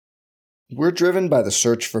We're driven by the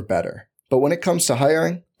search for better. But when it comes to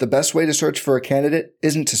hiring, the best way to search for a candidate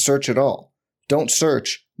isn't to search at all. Don't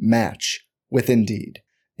search, match with Indeed.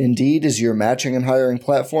 Indeed is your matching and hiring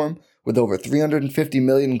platform with over 350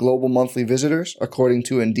 million global monthly visitors, according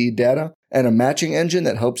to Indeed data, and a matching engine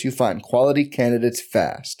that helps you find quality candidates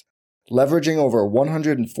fast. Leveraging over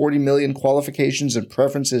 140 million qualifications and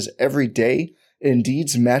preferences every day,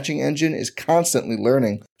 Indeed's matching engine is constantly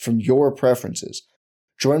learning from your preferences.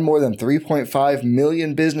 Join more than 3.5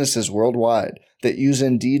 million businesses worldwide that use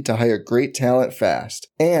Indeed to hire great talent fast.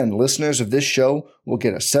 And listeners of this show will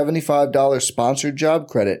get a $75 sponsored job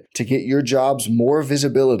credit to get your jobs more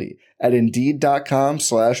visibility at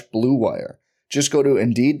Indeed.com/Blue Wire. Just go to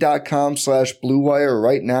Indeed.com/Blue Wire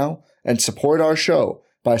right now and support our show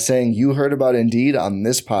by saying you heard about Indeed on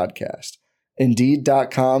this podcast.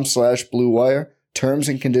 Indeed.com/Blue Wire. Terms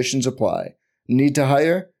and conditions apply. Need to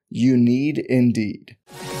hire? You need Indeed.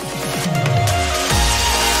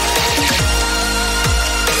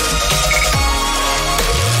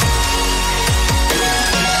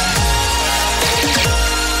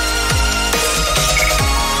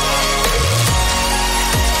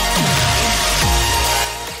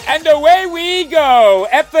 And away we go,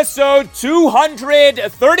 episode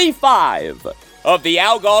 235 of the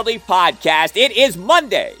Al Galdi podcast. It is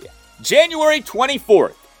Monday, January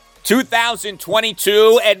 24th.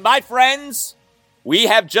 2022, and my friends, we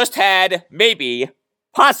have just had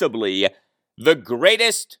possibly, the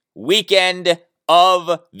greatest weekend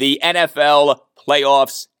of the NFL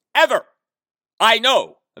playoffs ever. I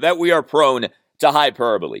know that we are prone to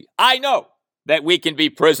hyperbole. I know that we can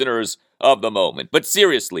be prisoners of the moment. But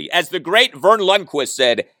seriously, as the great Vern Lundquist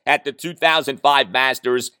said at the 2005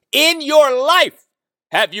 Masters, in your life,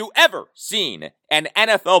 have you ever seen an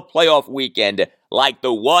NFL playoff weekend like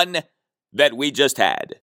the one that we just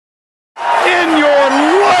had? In your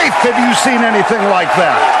life, have you seen anything like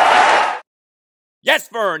that? Yes,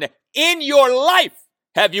 Vern, in your life,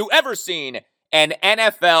 have you ever seen an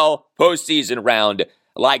NFL postseason round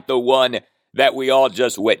like the one that we all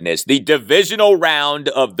just witnessed? The divisional round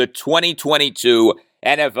of the 2022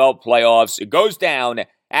 NFL playoffs goes down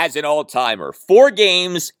as an all-timer. 4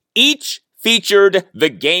 games, each featured the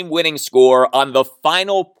game-winning score on the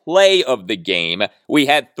final play of the game. We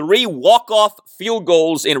had 3 walk-off field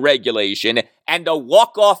goals in regulation and a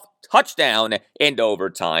walk-off touchdown in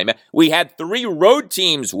overtime. We had 3 road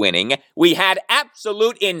teams winning. We had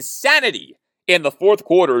absolute insanity in the fourth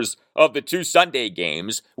quarters of the 2 Sunday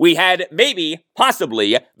games. We had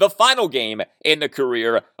possibly, the final game in the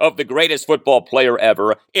career of the greatest football player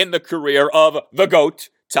ever, in the career of the GOAT,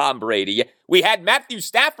 Tom Brady. We had Matthew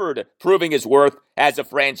Stafford proving his worth as a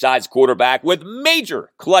franchise quarterback with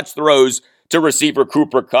major clutch throws to receiver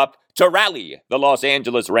Cooper Kupp to rally the Los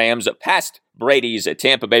Angeles Rams past Brady's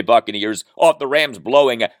Tampa Bay Buccaneers off the Rams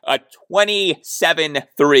blowing a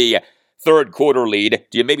 27-3 third quarter lead.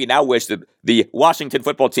 Do you maybe now wish that the Washington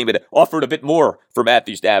football team had offered a bit more for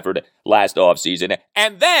Matthew Stafford last offseason?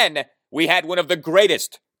 And then we had one of the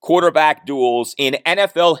greatest quarterback duels in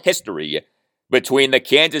NFL history between the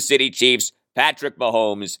Kansas City Chiefs, Patrick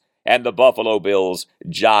Mahomes, and the Buffalo Bills,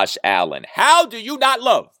 Josh Allen. How do you not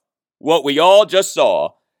love what we all just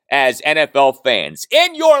saw as NFL fans?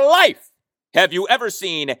 In your life, have you ever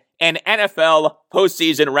seen an NFL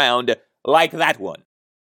postseason round like that one?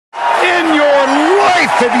 In your life,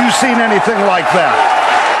 have you seen anything like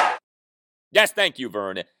that? Yes, thank you,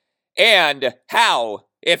 Vern. And how,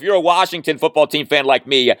 if you're a Washington football team fan like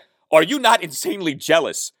me, are you not insanely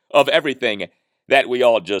jealous of everything that we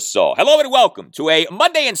all just saw? Hello and welcome to a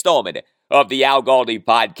Monday installment of the Al Galdi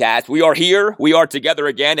podcast. We are here, we are together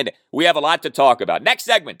again, and we have a lot to talk about. Next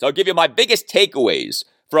segment, I'll give you my biggest takeaways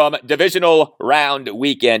from divisional round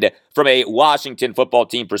weekend from a Washington football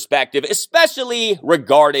team perspective, especially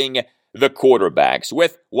regarding the quarterbacks,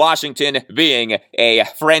 with Washington being a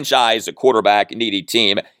franchise quarterback needy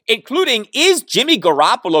team, including, is Jimmy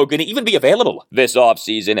Garoppolo going to even be available this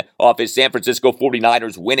offseason off his San Francisco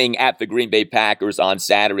 49ers winning at the Green Bay Packers on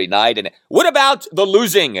Saturday night? And what about the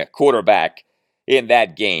losing quarterback in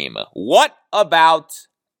that game? What about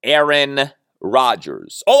Aaron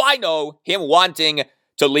Rodgers? Oh, I know, him wanting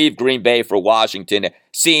to leave Green Bay for Washington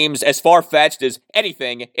seems as far-fetched as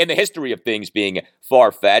anything in the history of things being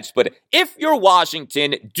far-fetched. But if you're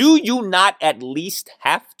Washington, do you not at least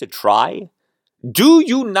have to try? Do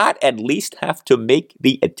you not at least have to make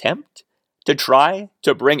the attempt to try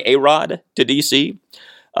to bring A-Rod to D.C.?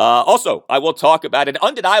 Also, I will talk about an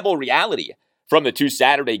undeniable reality from the 2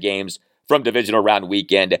 Saturday games from divisional round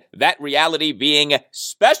weekend. That reality being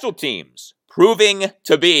special teams proving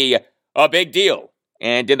to be a big deal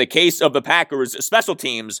And in the case of the Packers, special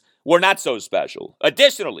teams were not so special.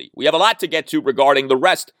 Additionally, we have a lot to get to regarding the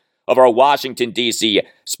rest of our Washington, D.C.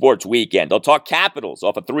 sports weekend. I'll talk Capitals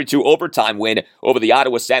off a 3-2 overtime win over the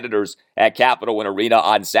Ottawa Senators at Capital One Arena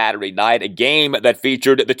on Saturday night, a game that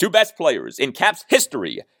featured the two best players in Caps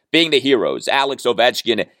history being the heroes, Alex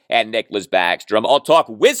Ovechkin and Nicklas Backstrom. I'll talk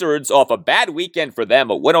Wizards off a bad weekend for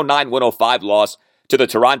them, a 109-105 loss to the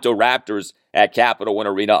Toronto Raptors at Capital One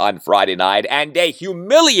Arena on Friday night, and a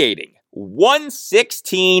humiliating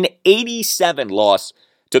 116-87 loss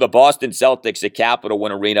to the Boston Celtics at Capital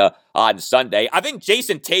One Arena on Sunday. I think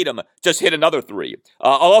Jason Tatum just hit another three.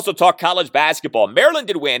 I'll also talk college basketball. Maryland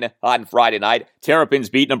did win on Friday night. Terrapins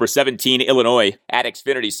beat number 17 Illinois at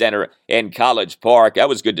Xfinity Center in College Park. That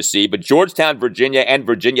was good to see. But Georgetown, Virginia, and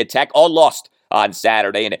Virginia Tech all lost on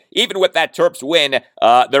Saturday. And even with that Terps win,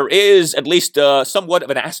 there is at least somewhat of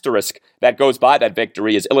an asterisk that goes by that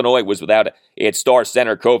victory, as Illinois was without its star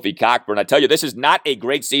center, Kofi Cockburn. I tell you, this is not a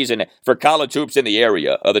great season for college hoops in the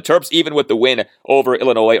area. The Terps, even with the win over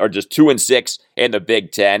Illinois, are just 2-6 in the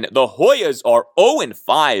Big Ten. The Hoyas are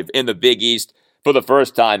 0-5 in the Big East for the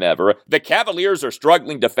first time ever. The Cavaliers are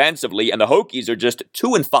struggling defensively, and the Hokies are just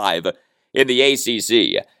 2-5 in the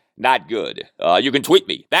ACC. Not good. You can tweet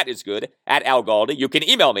me. That is good. At Al Galdi. You can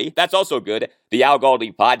email me. That's also good. The Al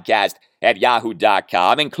Galdi Podcast at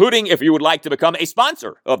yahoo.com, including if you would like to become a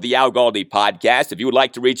sponsor of the Al Galdi Podcast, if you would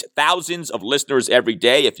like to reach thousands of listeners every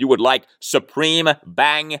day, if you would like supreme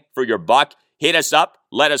bang for your buck, hit us up.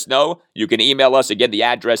 Let us know. You can email us. Again, the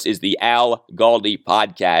address is the Al Galdi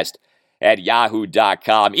Podcast at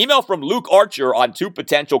yahoo.com. Email from Luke Archer on two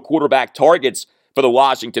potential quarterback targets for the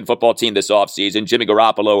Washington football team this offseason, Jimmy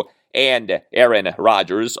Garoppolo and Aaron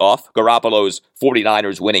Rodgers, off Garoppolo's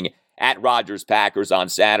 49ers winning at Rodgers-Packers on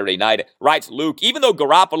Saturday night. Writes Luke, even though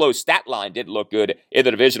Garoppolo's stat line did look good in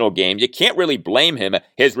the divisional game, you can't really blame him.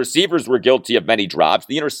 His receivers were guilty of many drops.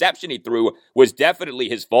 The interception he threw was definitely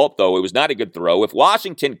his fault, though. It was not a good throw. If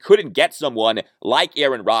Washington couldn't get someone like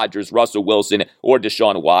Aaron Rodgers, Russell Wilson, or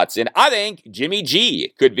Deshaun Watson, I think Jimmy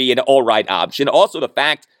G could be an all-right option. Also, the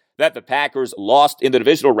fact that the Packers lost in the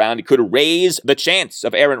divisional round could raise the chance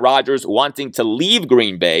of Aaron Rodgers wanting to leave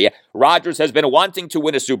Green Bay. Rodgers has been wanting to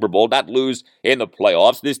win a Super Bowl, not lose in the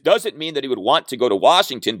playoffs. This doesn't mean that he would want to go to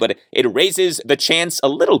Washington, but it raises the chance a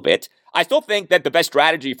little bit. I still think that the best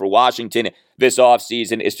strategy for Washington this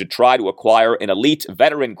offseason is to try to acquire an elite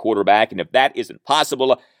veteran quarterback, and if that isn't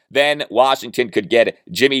possible, then Washington could get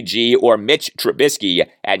Jimmy G or Mitch Trubisky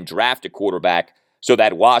and draft a quarterback so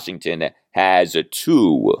that Washington has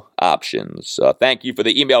two options. Thank you for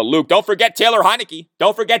the email, Luke. Don't forget Taylor Heineke.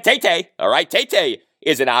 Don't forget Tay-Tay. All right, Tay-Tay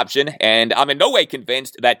is an option, and I'm in no way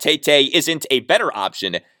convinced that Tay-Tay isn't a better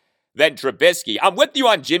option than Trubisky. I'm with you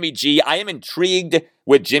on Jimmy G. I am intrigued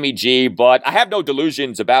with Jimmy G, but I have no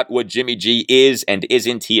delusions about what Jimmy G is and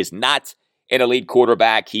isn't. He is not an elite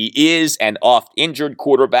quarterback. He is an oft-injured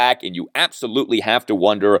quarterback, and you absolutely have to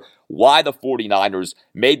wonder why the 49ers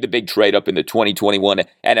made the big trade-up in the 2021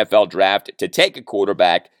 NFL Draft to take a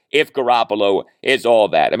quarterback if Garoppolo is all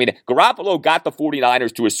that. I mean, Garoppolo got the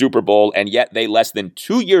 49ers to a Super Bowl, and yet they less than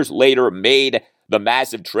 2 years later made the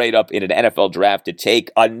massive trade-up in an NFL Draft to take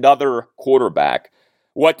another quarterback.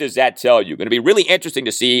 What does that tell you? Going to be really interesting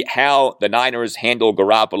to see how the Niners handle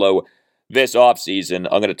Garoppolo this offseason.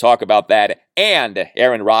 I'm going to talk about that and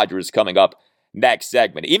Aaron Rodgers coming up next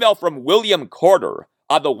segment. Email from William Carter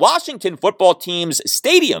on the Washington football team's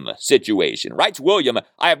stadium situation. Writes William,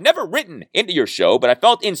 I have never written into your show, but I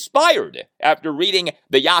felt inspired after reading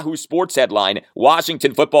the Yahoo Sports headline,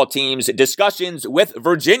 Washington football team's discussions with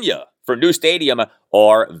Virginia for new stadium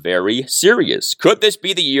are very serious. Could this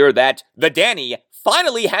be the year that the Danny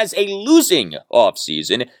finally has a losing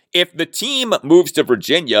offseason? If the team moves to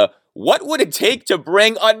Virginia, what would it take to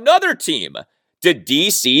bring another team to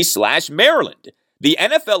D.C./Maryland? The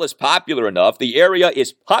NFL is popular enough, the area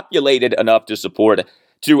is populated enough to support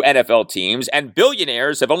two NFL teams, and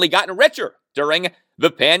billionaires have only gotten richer during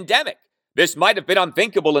the pandemic. This might have been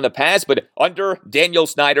unthinkable in the past, but under Daniel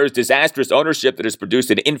Snyder's disastrous ownership that has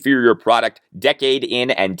produced an inferior product decade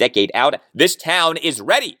in and decade out, this town is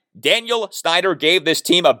ready. Daniel Snyder gave this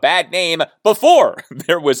team a bad name before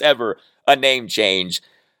there was ever a name change.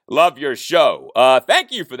 Love your show.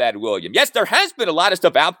 Thank you for that, William. Yes, there has been a lot of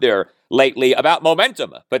stuff out there lately about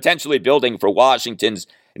momentum potentially building for Washington's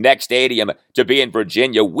next stadium to be in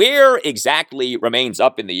Virginia. Where exactly remains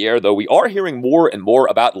up in the air, though we are hearing more and more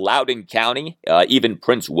about Loudoun County, even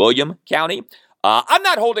Prince William County. I'm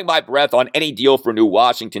not holding my breath on any deal for new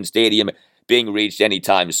Washington Stadium being reached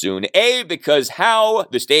anytime soon. A, because how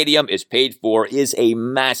the stadium is paid for is a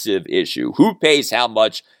massive issue. Who pays how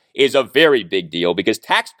much is a very big deal because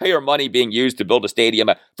taxpayer money being used to build a stadium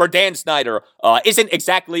for Dan Snyder isn't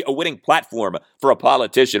exactly a winning platform for a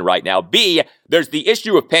politician right now. B, there's the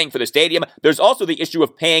issue of paying for the stadium. There's also the issue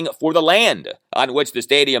of paying for the land on which the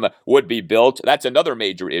stadium would be built. That's another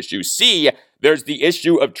major issue. C, there's the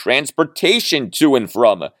issue of transportation to and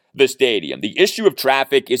from the stadium. The issue of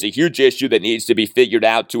traffic is a huge issue that needs to be figured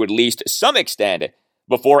out to at least some extent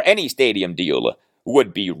before any stadium deal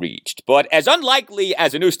would be reached. But as unlikely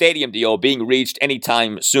as a new stadium deal being reached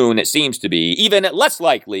anytime soon seems to be, even less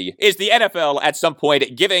likely is the NFL at some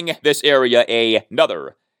point giving this area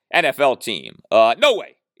another NFL team. No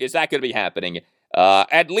way is that going to be happening.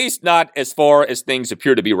 At least not as far as things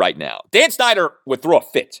appear to be right now. Dan Snyder would throw a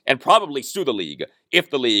fit and probably sue the league if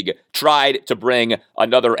the league tried to bring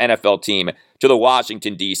another NFL team to the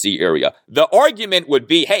Washington, D.C. area. The argument would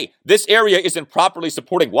be, hey, this area isn't properly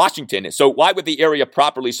supporting Washington, so why would the area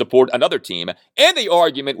properly support another team? And the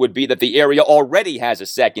argument would be that the area already has a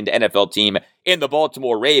second NFL team in the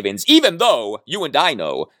Baltimore Ravens, even though you and I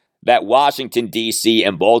know that Washington, D.C.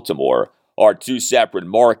 and Baltimore are two separate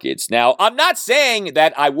markets. Now, I'm not saying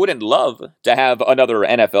that I wouldn't love to have another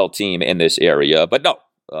NFL team in this area, but no,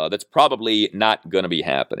 that's probably not going to be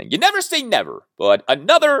happening. You never say never, but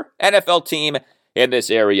another NFL team in this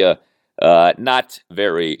area, not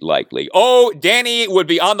very likely. Oh, Danny would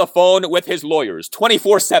be on the phone with his lawyers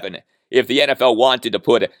 24/7 if the NFL wanted to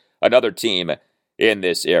put another team in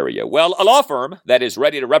this area. Well, a law firm that is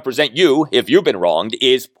ready to represent you if you've been wronged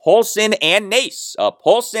is Paulson and Nace.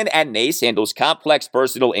 Paulson and Nace handles complex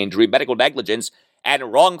personal injury, medical negligence,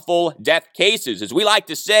 and wrongful death cases. As we like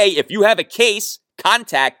to say, if you have a case,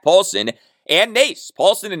 contact Paulson and Nace.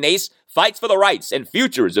 Paulson and Nace fights for the rights and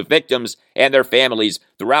futures of victims and their families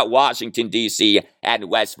throughout Washington, D.C. and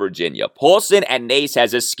West Virginia. Paulson and Nace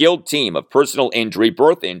has a skilled team of personal injury,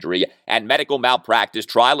 birth injury, and medical malpractice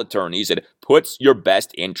trial attorneys that puts your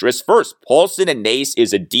best interests first. Paulson and Nace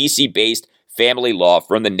is a D.C.-based family law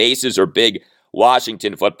firm. The Naces are big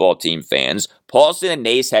Washington football team fans. Paulson and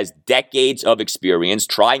Nace has decades of experience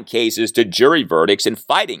trying cases to jury verdicts and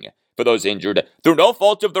fighting for those injured through no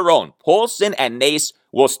fault of their own. Paulson and Nace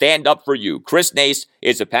will stand up for you. Chris Nace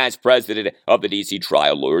is a past president of the D.C.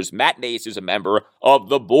 Trial Lawyers. Matt Nace is a member of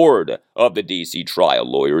the board of the D.C. Trial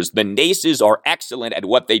Lawyers. The Naces are excellent at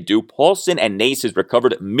what they do. Paulson and Nace has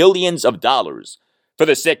recovered millions of dollars for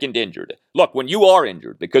the sick and injured. Look, when you are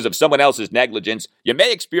injured because of someone else's negligence, you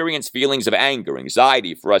may experience feelings of anger,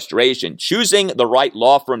 anxiety, frustration. Choosing the right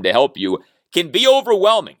law firm to help you can be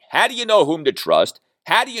overwhelming. How do you know whom to trust?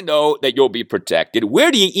 How do you know that you'll be protected? Where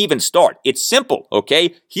do you even start? It's simple,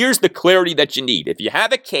 okay? Here's the clarity that you need. If you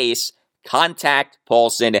have a case, contact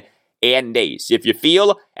Paulson and Nace. If you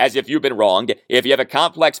feel as if you've been wronged, if you have a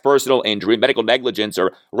complex personal injury, medical negligence,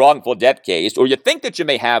 or wrongful death case, or you think that you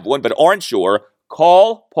may have one but aren't sure,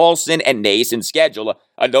 call Paulson and Nace and schedule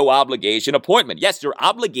a no-obligation appointment. Yes, you're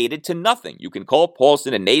obligated to nothing. You can call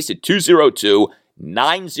Paulson and Nace at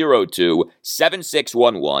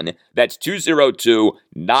 202-902-7611. That's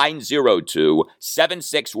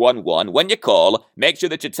 202-902-7611. When you call, make sure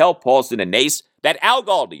that you tell Paulson and Nace that Al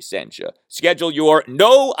Galdi sent you. Schedule your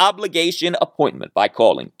no-obligation appointment by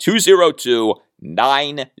calling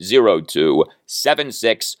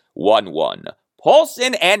 202-902-7611.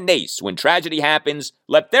 Paulson and Nace, when tragedy happens,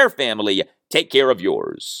 let their family take care of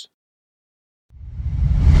yours.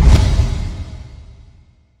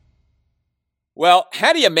 Well,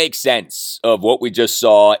 how do you make sense of what we just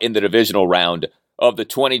saw in the divisional round of the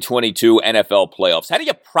 2022 NFL playoffs? How do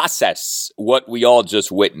you process what we all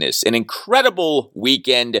just witnessed? An incredible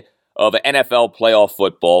weekend of NFL playoff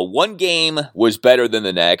football. One game was better than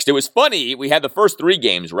the next. It was funny, we had the first three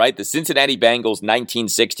games, right? The Cincinnati Bengals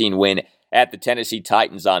 19-16 win at the Tennessee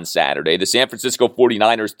Titans on Saturday. The San Francisco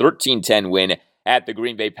 49ers 13-10 win at the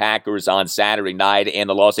Green Bay Packers on Saturday night. And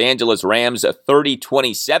the Los Angeles Rams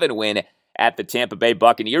 30-27 win at the Tampa Bay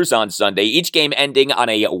Buccaneers on Sunday, each game ending on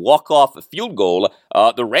a walk-off field goal.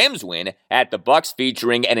 The Rams win at the Bucs,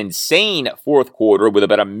 featuring an insane fourth quarter with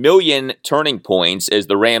about 1 million turning points as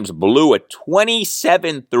the Rams blew a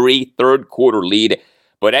 27-3 third quarter lead,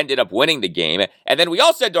 but ended up winning the game. And then we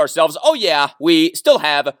all said to ourselves, oh yeah, we still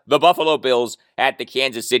have the Buffalo Bills at the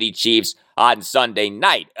Kansas City Chiefs on Sunday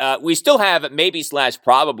night. We still have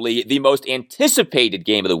probably the most anticipated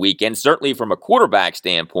game of the weekend, certainly from a quarterback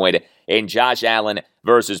standpoint, in Josh Allen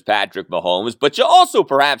versus Patrick Mahomes. But you also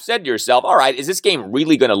perhaps said to yourself, all right, is this game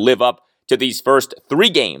really going to live up to these first three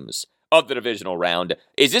games of the divisional round?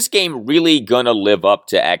 Is this game really going to live up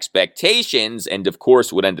to expectations? And of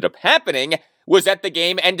course, what ended up happening was that the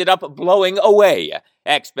game ended up blowing away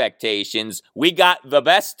expectations. We got the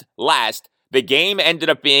best last, The game ended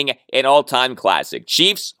up being an all-time classic.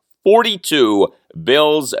 Chiefs 42,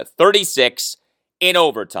 Bills 36 in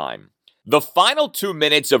overtime. The final 2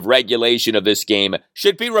 minutes of regulation of this game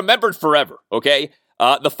should be remembered forever, okay?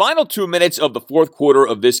 The final 2 minutes of the fourth quarter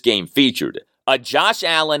of this game featured a Josh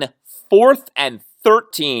Allen 4th and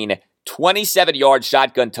 13 27-yard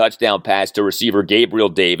shotgun touchdown pass to receiver Gabriel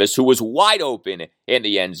Davis, who was wide open in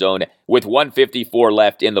the end zone with 1:54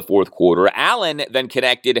 left in the fourth quarter. Allen then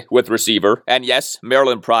connected with receiver, and yes,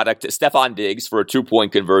 Maryland product, Stephon Diggs for a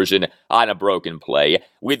 2-point conversion on a broken play.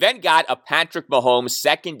 We then got a Patrick Mahomes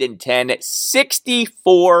 2nd and 10,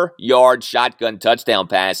 64-yard shotgun touchdown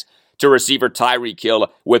pass to receiver Tyreek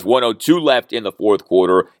Hill with 1:02 left in the fourth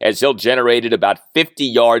quarter, as Hill generated about 50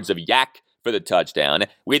 yards of yak for the touchdown.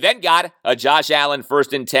 We then got a Josh Allen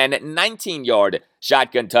 1st and 10, 19-yard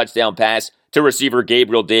shotgun touchdown pass to receiver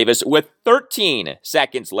Gabriel Davis with 13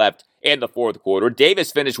 seconds left in the fourth quarter.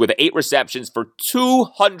 Davis finished with 8 receptions for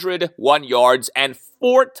 201 yards and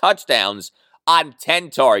 4 touchdowns on 10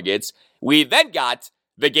 targets. We then got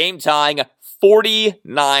the game-tying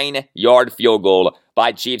 49-yard field goal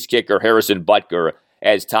by Chiefs kicker Harrison Butker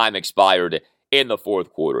as time expired in the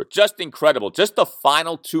fourth quarter. Just incredible. Just the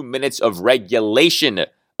final 2 minutes of regulation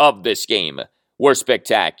of this game were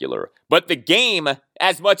spectacular. But the game,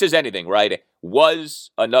 as much as anything, right,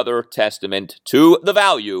 was another testament to the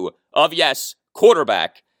value of, yes,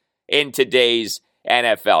 quarterback in today's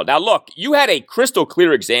NFL. Now, look, you had a crystal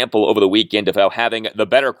clear example over the weekend of how having the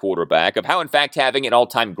better quarterback, of how, in fact, having an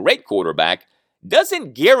all-time great quarterback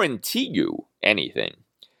doesn't guarantee you anything.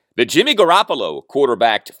 The Jimmy Garoppolo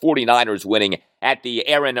quarterbacked 49ers winning at the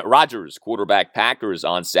Aaron Rodgers quarterback Packers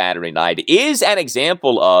on Saturday night is an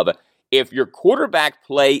example of if your quarterback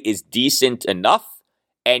play is decent enough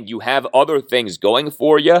and you have other things going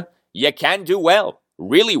for you, you can do well,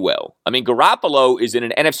 really well. I mean, Garoppolo is in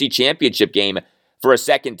an NFC Championship game for a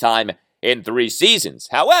second time in 3 seasons.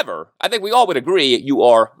 However, I think we all would agree you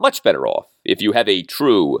are much better off if you have a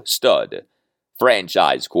true stud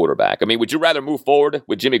franchise quarterback. I mean, would you rather move forward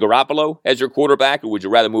with Jimmy Garoppolo as your quarterback, or would you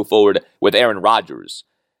rather move forward with Aaron Rodgers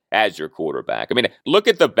as your quarterback? I mean, look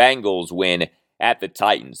at the Bengals win at the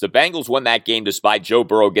Titans. The Bengals won that game despite Joe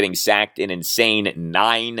Burrow getting sacked an insane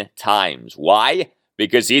 9 times. Why?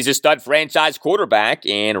 Because he's a stud franchise quarterback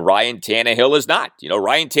and Ryan Tannehill is not. You know,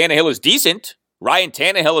 Ryan Tannehill is decent. Ryan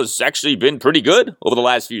Tannehill has actually been pretty good over the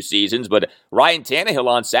last few seasons, but Ryan Tannehill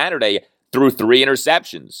on Saturday threw 3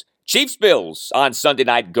 interceptions. Chiefs-Bills on Sunday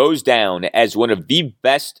night goes down as one of the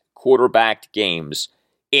best quarterbacked games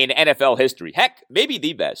in NFL history. Heck, maybe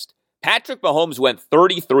the best. Patrick Mahomes went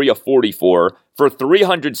 33 of 44 for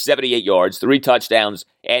 378 yards, 3 touchdowns,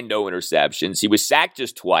 and no interceptions. He was sacked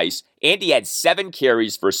just twice, and he had 7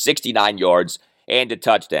 carries for 69 yards and a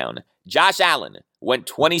touchdown. Josh Allen went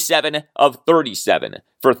 27 of 37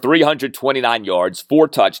 for 329 yards, 4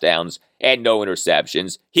 touchdowns, and no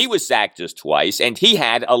interceptions. He was sacked just twice, and he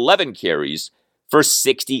had 11 carries for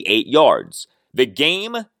 68 yards. The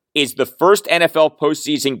game is the first NFL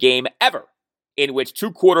postseason game ever in which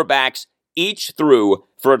 2 quarterbacks each threw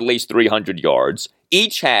for at least 300 yards,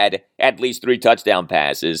 each had at least 3 touchdown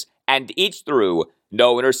passes, and each threw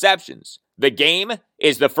no interceptions. The game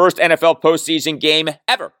is the first NFL postseason game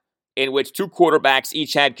ever in which 2 quarterbacks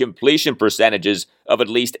each had completion percentages of at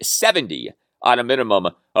least 70 on a minimum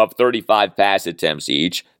of 35 pass attempts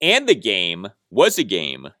each. And the game was a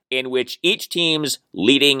game in which each team's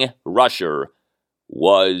leading rusher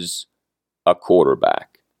was a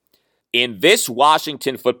quarterback. In this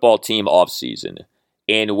Washington football team offseason,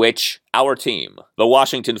 in which our team, the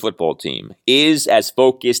Washington football team, is as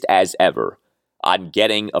focused as ever on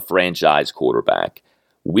getting a franchise quarterback,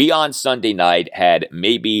 we on Sunday night had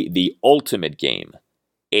maybe the ultimate game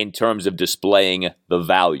in terms of displaying the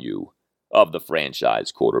value of the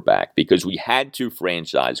franchise quarterback, because we had 2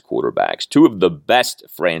 franchise quarterbacks, 2 of the best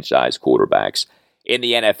franchise quarterbacks in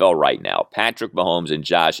the NFL right now, Patrick Mahomes and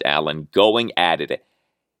Josh Allen, going at it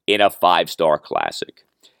in a 5-star classic.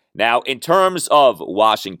 Now, in terms of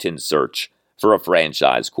Washington's search for a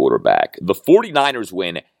franchise quarterback, the 49ers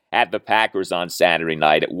win at the Packers on Saturday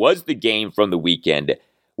night was the game from the weekend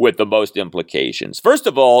with the most implications. First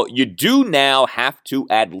of all, you do now have to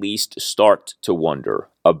at least start to wonder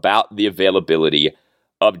about the availability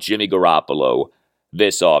of Jimmy Garoppolo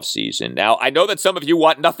this offseason. Now, I know that some of you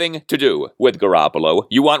want nothing to do with Garoppolo.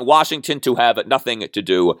 You want Washington to have nothing to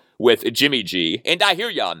do with Jimmy G, and I hear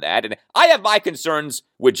you on that. And I have my concerns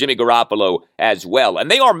with Jimmy Garoppolo as well, and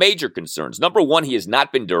they are major concerns. Number 1, he has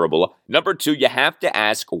not been durable. Number 2, you have to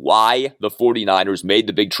ask why the 49ers made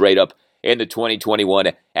the big trade-up in the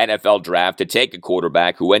 2021 NFL Draft to take a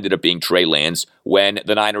quarterback who ended up being Trey Lance when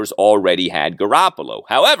the Niners already had Garoppolo.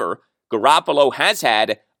 However, Garoppolo has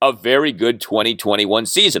had a very good 2021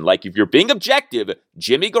 season. Like, if you're being objective,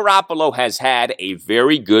 Jimmy Garoppolo has had a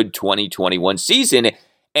very good 2021 season,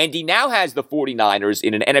 and he now has the 49ers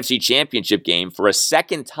in an NFC Championship game for a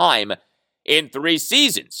second time in 3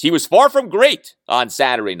 seasons. He was far from great on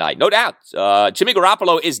Saturday night, no doubt. Jimmy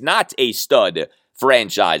Garoppolo is not a stud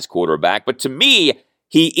franchise quarterback, but to me,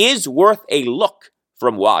 he is worth a look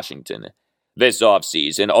from Washington this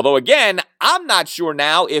offseason. Although, again, I'm not sure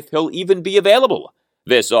now if he'll even be available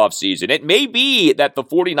this offseason. It may be that the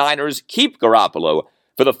 49ers keep Garoppolo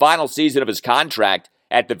for the final season of his contract,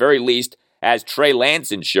 at the very least, as Trey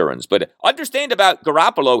Lance insurance. But understand about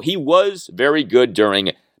Garoppolo, he was very good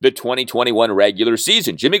during the 2021 regular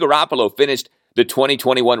season. Jimmy Garoppolo finished the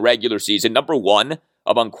 2021 regular season number 1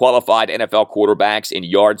 among qualified NFL quarterbacks in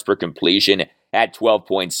yards per completion at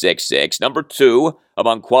 12.66. Number 2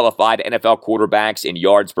 among qualified NFL quarterbacks in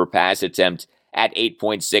yards per pass attempt at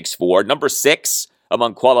 8.64. Number 6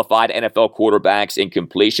 among qualified NFL quarterbacks in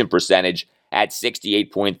completion percentage at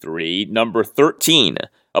 68.3. Number 13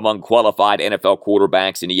 among qualified NFL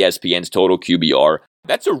quarterbacks in ESPN's total QBR.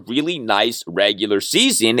 That's a really nice regular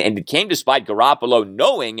season, and it came despite Garoppolo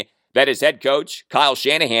knowing that his head coach, Kyle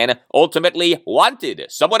Shanahan, ultimately wanted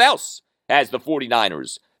someone else as the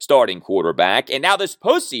 49ers starting quarterback. And now this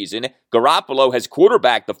postseason, Garoppolo has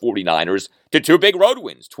quarterbacked the 49ers to 2 big road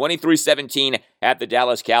wins, 23-17 at the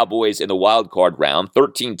Dallas Cowboys in the wild card round,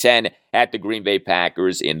 13-10 at the Green Bay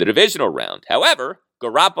Packers in the divisional round. However,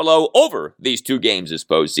 Garoppolo over these 2 games this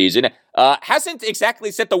postseason hasn't exactly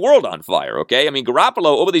set the world on fire, okay? I mean,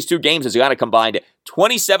 Garoppolo over these 2 games has got a combined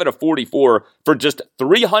 27 of 44 for just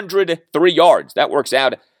 303 yards. That works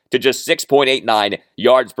out to just 6.89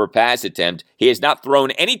 yards per pass attempt. He has not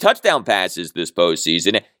thrown any touchdown passes this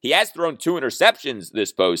postseason. He has thrown 2 interceptions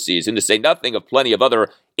this postseason, to say nothing of plenty of other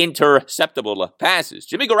interceptable passes.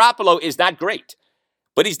 Jimmy Garoppolo is not great,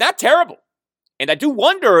 but he's not terrible. And I do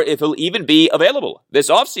wonder if he'll even be available this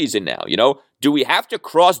offseason now. You know, do we have to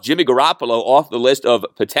cross Jimmy Garoppolo off the list of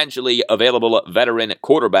potentially available veteran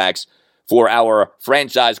quarterbacks for our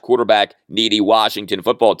franchise quarterback-needy Washington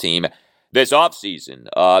football team this offseason?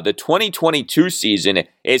 The 2022 season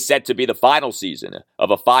is set to be the final season of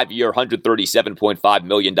a 5-year, $137.5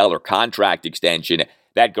 million contract extension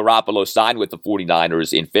that Garoppolo signed with the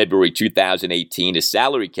 49ers in February 2018. His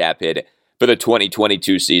salary cap hit for the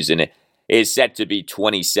 2022 season is set to be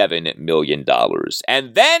 $27 million.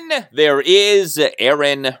 And then there is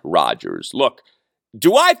Aaron Rodgers. Look,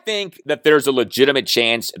 do I think that there's a legitimate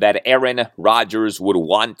chance that Aaron Rodgers would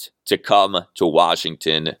want to come to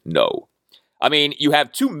Washington? No. I mean, you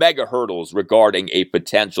have 2 mega hurdles regarding a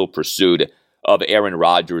potential pursuit of Aaron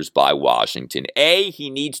Rodgers by Washington. A, he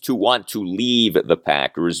needs to want to leave the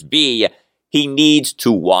Packers. B, he needs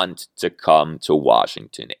to want to come to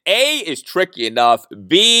Washington. A is tricky enough.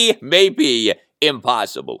 B may be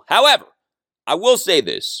impossible. However, I will say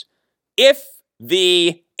this. If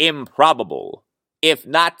the improbable, if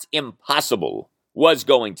not impossible, was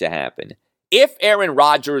going to happen, if Aaron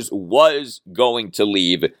Rodgers was going to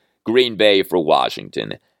leave Green Bay for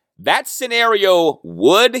Washington, that scenario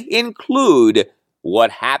would include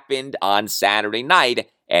what happened on Saturday night.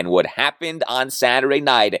 And what happened on Saturday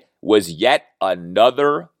night was yet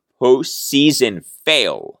another postseason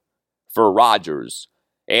fail for Rodgers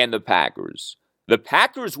and the Packers. The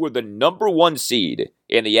Packers were the number 1 seed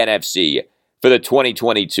in the NFC for the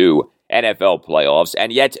 2022 NFL playoffs,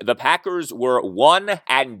 and yet the Packers were 1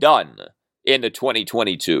 and done in the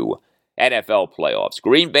 2022 NFL playoffs.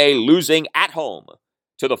 Green Bay losing at home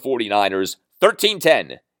to the 49ers,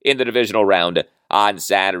 13-10 in the divisional round on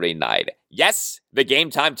Saturday night. Yes, the game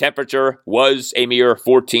time temperature was a mere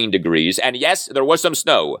 14 degrees, and yes, there was some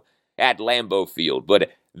snow at Lambeau Field, but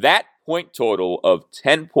that point total of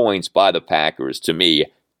 10 points by the Packers, to me,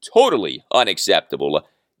 totally unacceptable,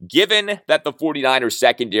 given that the 49ers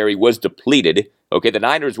secondary was depleted. Okay, the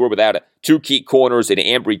Niners were without 2 key corners in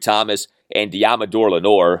Ambry Thomas and Diamador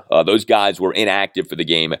Lenore. Those guys were inactive for the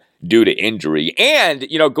game due to injury. And,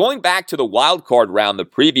 you know, going back to the wild card round the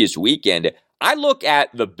previous weekend, I look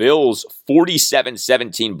at the Bills'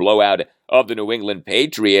 47-17 blowout of the New England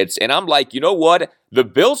Patriots, and I'm like, you know what? The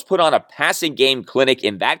Bills put on a passing game clinic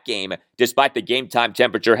in that game, despite the game time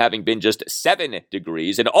temperature having been just 7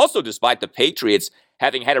 degrees, and also despite the Patriots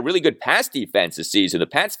having had a really good pass defense this season. The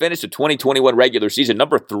Pats finished the 2021 regular season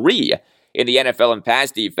number 3 in the NFL in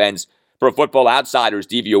pass defense, Pro Football Outsiders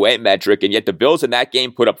DVOA metric, and yet the Bills in that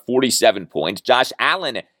game put up 47 points. Josh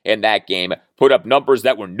Allen in that game put up numbers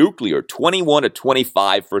that were nuclear,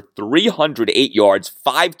 21-25 for 308 yards,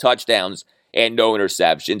 5 touchdowns, and no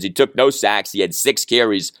interceptions. He took no sacks. He had 6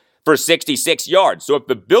 carries for 66 yards. So if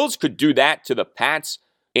the Bills could do that to the Pats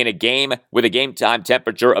in a game with a game-time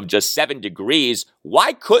temperature of just 7 degrees,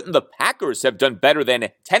 why couldn't the Packers have done better than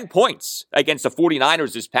 10 points against the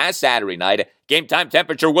 49ers this past Saturday night? Game-time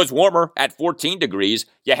temperature was warmer at 14 degrees.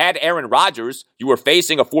 You had Aaron Rodgers. You were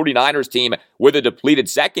facing a 49ers team with a depleted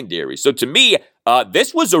secondary. So to me,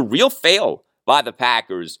 this was a real fail by the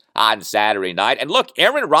Packers on Saturday night. And look,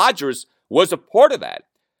 Aaron Rodgers was a part of that.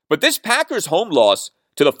 But this Packers home loss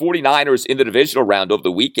to the 49ers in the divisional round over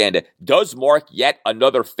the weekend does mark yet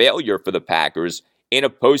another failure for the Packers in a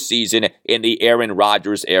postseason in the Aaron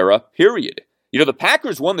Rodgers era, period. You know, the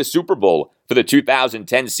Packers won the Super Bowl for the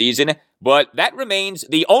 2010 season, but that remains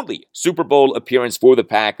the only Super Bowl appearance for the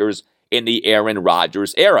Packers in the Aaron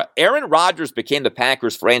Rodgers era. Aaron Rodgers became the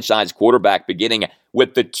Packers franchise quarterback beginning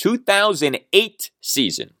with the 2008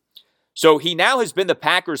 season. So he now has been the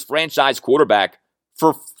Packers franchise quarterback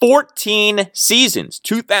for 14 seasons,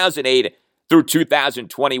 2008 through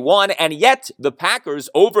 2021, and yet the Packers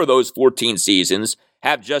over those 14 seasons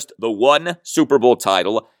have just the one Super Bowl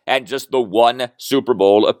title and just the one Super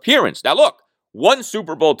Bowl appearance. Now look, one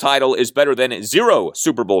Super Bowl title is better than 0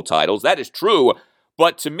 Super Bowl titles. That is true,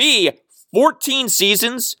 but to me, 14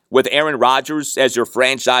 seasons with Aaron Rodgers as your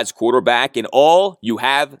franchise quarterback, and all you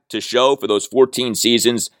have to show for those 14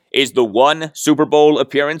 seasons is the one Super Bowl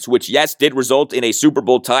appearance, which, yes, did result in a Super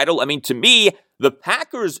Bowl title. I mean, to me, the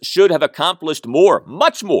Packers should have accomplished more,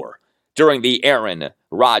 much more, during the Aaron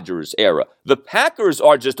Rodgers era. The Packers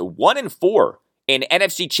are just 1-4 in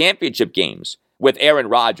NFC Championship games with Aaron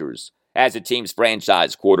Rodgers as a team's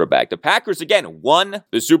franchise quarterback. The Packers, again, won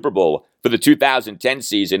the Super Bowl for the 2010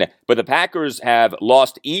 season, but the Packers have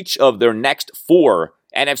lost each of their next 4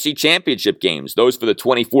 NFC Championship games, those for the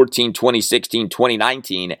 2014, 2016,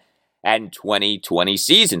 2019, and 2020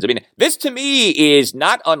 seasons. I mean, this to me is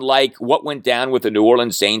not unlike what went down with the New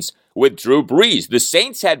Orleans Saints with Drew Brees. The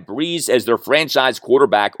Saints had Brees as their franchise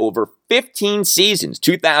quarterback over 15 seasons,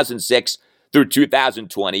 2006 through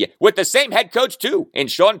 2020, with the same head coach too, in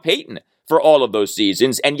Sean Payton, for all of those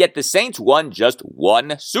seasons, and yet the Saints won just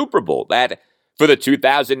one Super Bowl. That, for the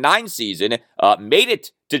 2009 season, made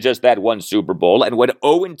it to just that one Super Bowl and went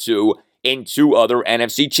 0-2 in 2 other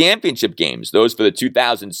NFC Championship games, those for the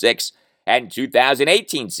 2006 and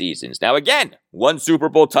 2018 seasons. Now again, one Super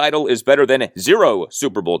Bowl title is better than 0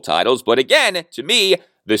 Super Bowl titles, but again, to me,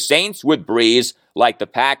 the Saints with Brees, like the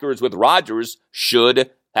Packers with Rodgers,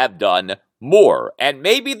 should have done more. And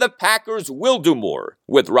maybe the Packers will do more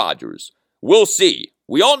with Rodgers. We'll see.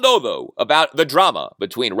 We all know, though, about the drama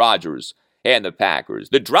between Rodgers and the Packers.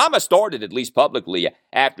 The drama started, at least publicly,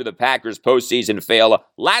 after the Packers' postseason fail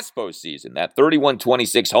last postseason, that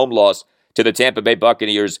 31-26 home loss to the Tampa Bay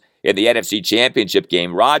Buccaneers in the NFC Championship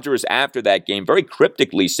game. Rodgers, after that game, very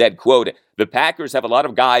cryptically said, quote, "The Packers have a lot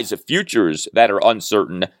of guys' futures that are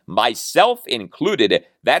uncertain, myself included.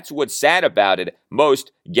 That's what's sad about it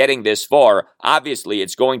most, getting this far. Obviously,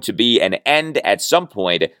 it's going to be an end at some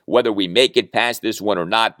point, whether we make it past this one or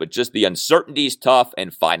not, but just the uncertainty's tough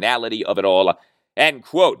and finality of it all." End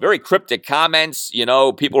quote. Very cryptic comments. You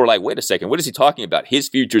know, people are like, wait a second, what is he talking about? His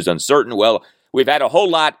future's uncertain. Well, we've had a whole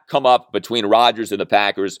lot come up between Rodgers and the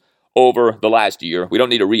Packers over the last year. We don't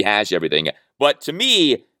need to rehash everything. But to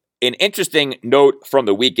me, an interesting note from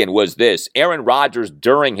the weekend was this. Aaron Rodgers,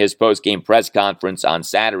 during his post-game press conference on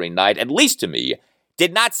Saturday night, at least to me,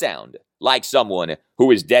 did not sound like someone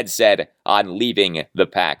who is dead set on leaving the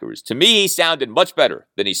Packers. To me, he sounded much better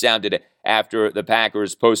than he sounded after the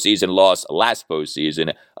Packers' postseason loss last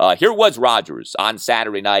postseason. Here was Rodgers on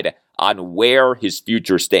Saturday night on where his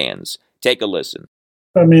future stands. Take a listen.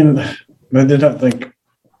 I mean, I did not think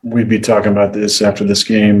we'd be talking about this after this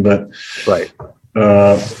game, but right.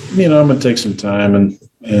 You know, I'm going to take some time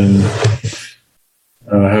and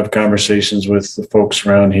have conversations with the folks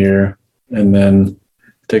around here, and then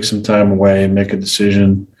take some time away and make a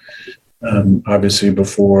decision, obviously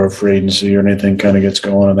before free agency or anything kind of gets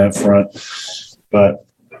going on that front. But,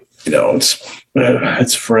 you know,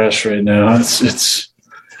 it's fresh right now. It's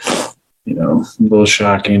you know, a little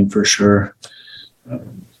shocking for sure.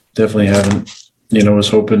 Definitely haven't, you know, was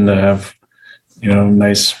hoping to have, you know, a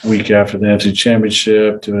nice week after the NFC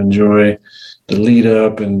Championship to enjoy the lead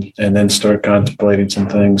up and then start contemplating some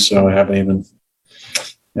things. So I haven't even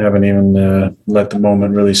let the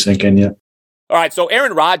moment really sink in yet. All right, so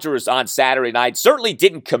Aaron Rodgers on Saturday night certainly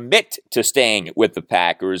didn't commit to staying with the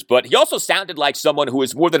Packers, but he also sounded like someone who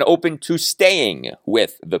is more than open to staying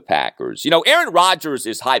with the Packers. You know, Aaron Rodgers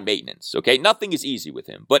is high maintenance, okay? Nothing is easy with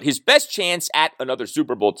him, but his best chance at another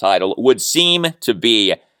Super Bowl title would seem to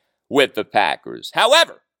be with the Packers.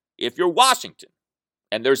 However, if you're Washington,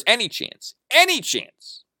 and there's any chance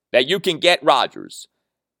that you can get Rodgers,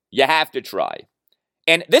 you have to try.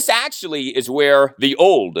 And this actually is where the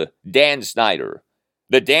old Dan Snyder,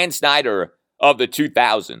 the Dan Snyder of the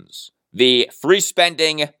 2000s, the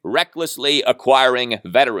free-spending, recklessly acquiring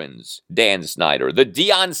veterans Dan Snyder, the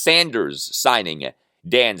Deion Sanders signing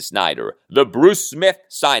Dan Snyder, the Bruce Smith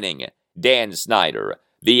signing Dan Snyder,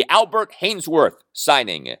 the Albert Hainsworth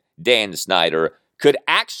signing Dan Snyder, could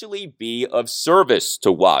actually be of service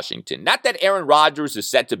to Washington. Not that Aaron Rodgers is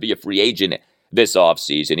set to be a free agent this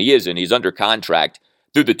offseason. He isn't. He's under contract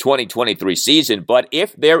through the 2023 season. But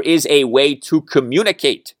if there is a way to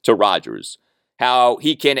communicate to Rodgers how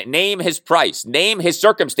he can name his price, name his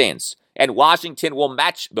circumstance, and Washington will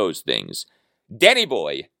match those things, Danny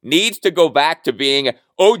Boy needs to go back to being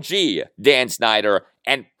OG Dan Snyder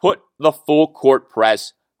and put the full court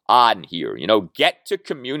press on here. You know, get to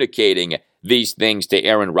communicating these things to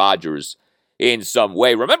Aaron Rodgers in some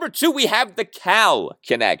way. Remember, too, we have the Cal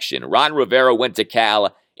connection. Ron Rivera went to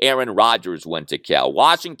Cal. Aaron Rodgers went to Cal.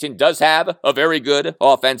 Washington does have a very good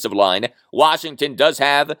offensive line. Washington does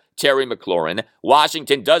have Terry McLaurin.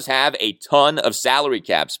 Washington does have a ton of salary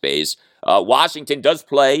cap space. Washington does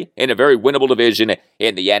play in a very winnable division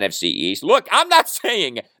in the NFC East. Look, I'm not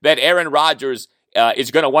saying that Aaron Rodgers is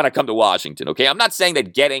going to want to come to Washington, okay? I'm not saying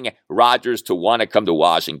that getting Rodgers to want to come to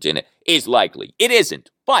Washington is likely. It isn't.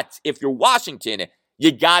 But if you're Washington,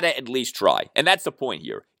 you got to at least try. And that's the point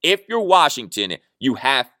here. If you're Washington, you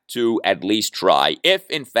have to at least try if,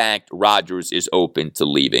 in fact, Rodgers is open to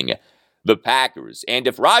leaving the Packers. And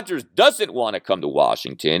if Rodgers doesn't want to come to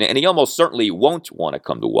Washington, and he almost certainly won't want to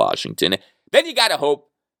come to Washington, then you got to hope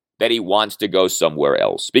that he wants to go somewhere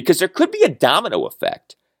else. Because there could be a domino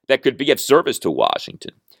effect that could be of service to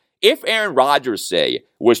Washington. If Aaron Rodgers, say,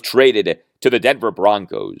 was traded to the Denver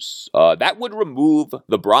Broncos, that would remove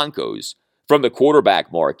the Broncos from the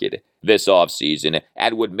quarterback market this offseason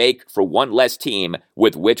and would make for one less team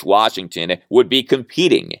with which Washington would be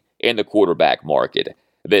competing in the quarterback market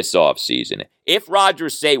this offseason. If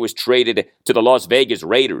Rodgers, say, was traded to the Las Vegas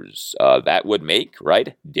Raiders, that would make,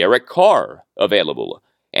 right, Derek Carr available.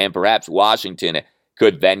 And perhaps Washington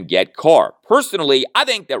could then get Carr. Personally, I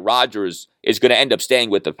think that Rodgers is going to end up staying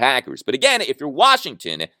with the Packers. But again, if you're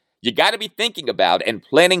Washington, you got to be thinking about and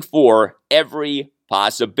planning for every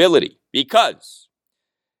possibility. Because,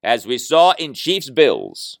 as we saw in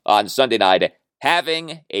Chiefs-Bills on Sunday night,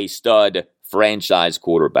 having a stud franchise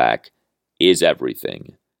quarterback is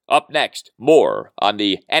everything. Up next, more on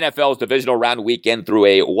the NFL's Divisional Round weekend through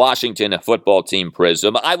a Washington football team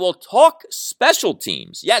prism. I will talk special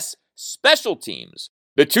teams. Yes, special teams.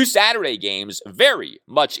 The two Saturday games very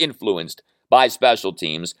much influenced by special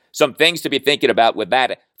teams. Some things to be thinking about with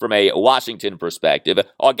that from a Washington perspective.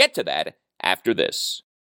 I'll get to that after this.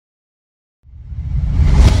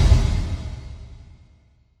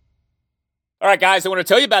 All right, guys, I want to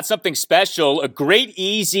tell you about something special, a great,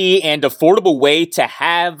 easy, and affordable way to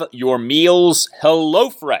have your meals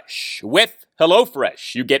HelloFresh. With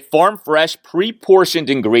HelloFresh, you get farm-fresh,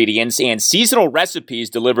 pre-portioned ingredients and seasonal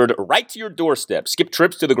recipes delivered right to your doorstep. Skip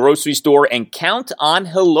trips to the grocery store and count on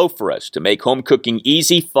HelloFresh to make home cooking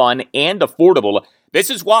easy, fun, and affordable.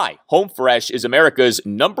 This is why HomeFresh is America's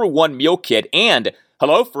 #1 meal kit, and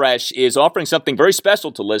HelloFresh is offering something very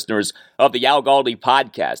special to listeners of the Al Galdi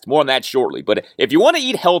podcast. More on that shortly. But if you want to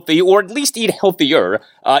eat healthy, or at least eat healthier,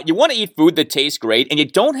 you want to eat food that tastes great, and you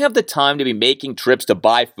don't have the time to be making trips to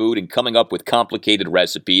buy food and coming up with complicated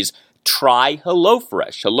recipes, try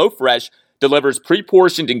HelloFresh. HelloFresh delivers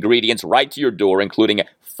pre-portioned ingredients right to your door, including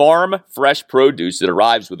farm fresh produce that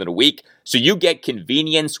arrives within a week, so you get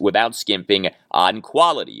convenience without skimping on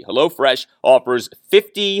quality. HelloFresh offers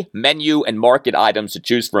 50 menu and market items to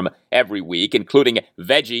choose from every week, including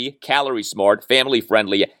veggie, calorie-smart,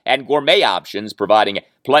 family-friendly, and gourmet options, providing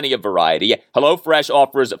plenty of variety. HelloFresh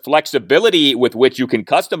offers flexibility with which you can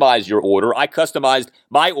customize your order. I customized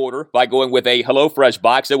my order by going with a HelloFresh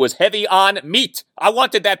box that was heavy on meat. I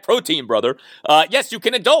wanted that protein, brother. Yes, you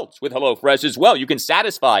can indulge with HelloFresh as well. You can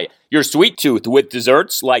satisfy your sweet tooth with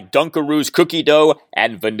desserts like Dunkaroos cookie dough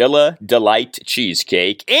and Vanilla Delight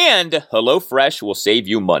cheesecake. And HelloFresh will save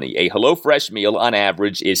you money. A HelloFresh meal on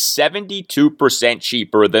average is 72%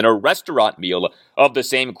 cheaper than a restaurant meal of the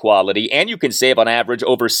same quality, and you can save on average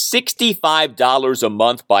over $65 a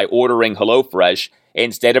month by ordering HelloFresh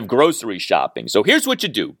instead of grocery shopping. So here's what you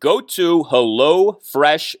do. Go to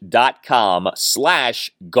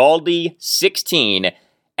HelloFresh.com/Galdi16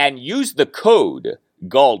 and use the code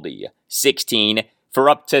Galdi16 for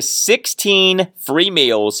up to 16 free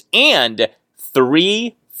meals and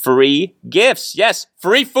 3 free gifts. Yes,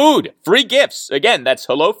 free food, free gifts. Again, that's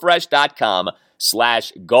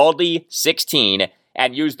HelloFresh.com/Galdi16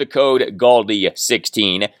 and use the code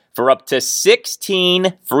Galdi16 for up to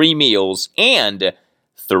 16 free meals and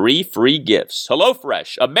 3 free gifts.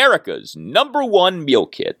 HelloFresh, America's #1 meal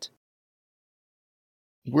kit.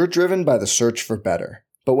 We're driven by the search for better.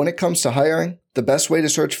 But when it comes to hiring, the best way to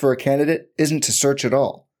search for a candidate isn't to search at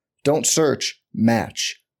all. Don't search,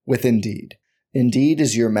 match with Indeed. Indeed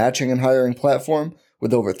is your matching and hiring platform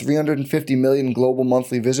with over 350 million global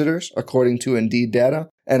monthly visitors, according to Indeed data,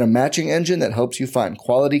 and a matching engine that helps you find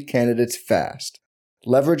quality candidates fast.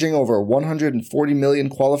 Leveraging over 140 million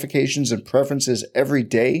qualifications and preferences every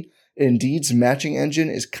day, Indeed's matching engine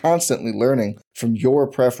is constantly learning from your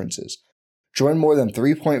preferences. Join more than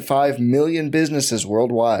 3.5 million businesses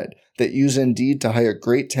worldwide that use Indeed to hire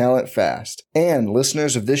great talent fast. And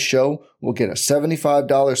listeners of this show will get a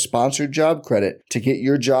 $75 sponsored job credit to get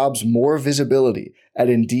your jobs more visibility at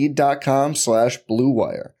Indeed.com/Blue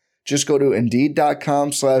Wire. Just go to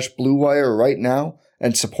Indeed.com/Blue Wire right now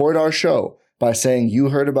and support our show by saying you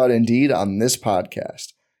heard about Indeed on this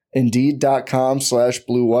podcast.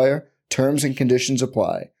 Indeed.com/Blue Wire. Terms and conditions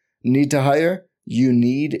apply. Need to hire? You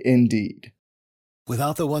need Indeed.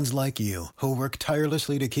 Without the ones like you, who work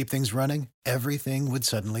tirelessly to keep things running, everything would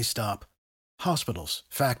suddenly stop. Hospitals,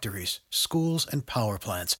 factories, schools, and power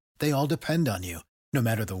plants, they all depend on you. No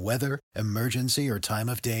matter the weather, emergency, or time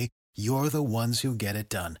of day, you're the ones who get it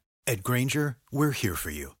done. At Grainger, we're here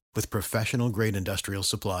for you with professional-grade industrial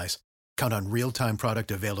supplies. Count on real-time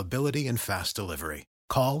product availability and fast delivery.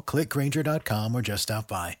 Call, click Grainger.com, or just stop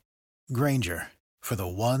by. Grainger, for the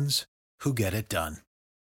ones who get it done.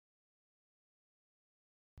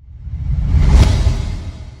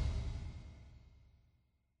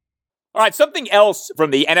 All right, something else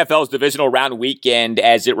from the NFL's Divisional Round weekend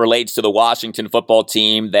as it relates to the Washington football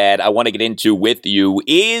team that I want to get into with you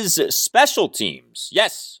is special teams.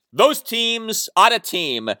 Yes, those teams on a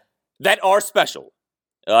team that are special.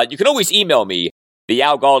 You can always email me, the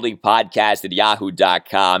Al Galdi podcast at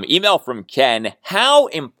yahoo.com. Email from Ken, how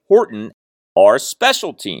important are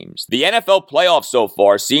special teams? The NFL playoffs so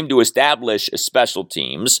far seem to establish special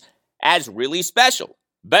teams as really special.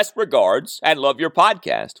 Best regards, and love your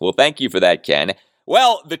podcast. Well, thank you for that, Ken.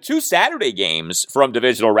 Well, the 2 Saturday games from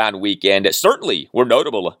Divisional Round weekend certainly were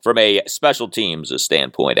notable from a special teams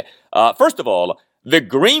standpoint. First of all, the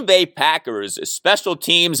Green Bay Packers special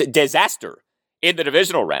teams disaster in the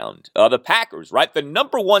Divisional Round. The Packers, right, the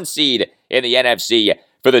 #1 seed in the NFC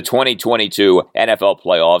for the 2022 NFL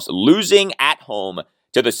playoffs, losing at home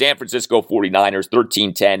to the San Francisco 49ers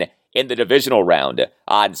 13-10 in the Divisional Round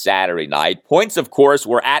on Saturday night. Points, of course,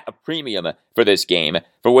 were at a premium for this game,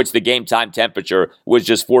 for which the game time temperature was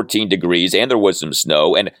just 14 degrees and there was some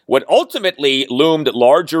snow. And what ultimately loomed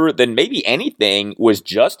larger than maybe anything was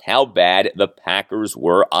just how bad the Packers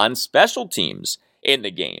were on special teams in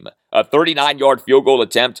the game. A 39-yard field goal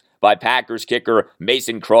attempt by Packers kicker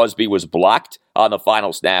Mason Crosby was blocked on the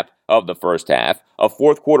final snap of the first half. A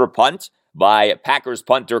fourth-quarter punt by Packers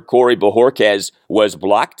punter Corey Bojorquez was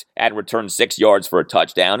blocked and returned 6 yards for a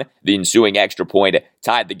touchdown. The ensuing extra point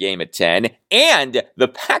tied the game at 10. And the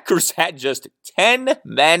Packers had just 10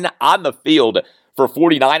 men on the field for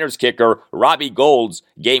 49ers kicker Robbie Gould's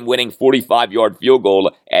game-winning 45-yard field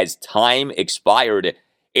goal as time expired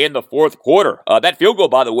in the fourth quarter. That field goal,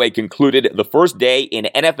 by the way, concluded the first day in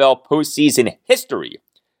NFL postseason history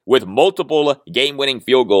with multiple game-winning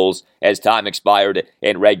field goals as time expired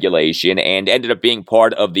in regulation, and ended up being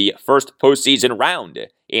part of the first postseason round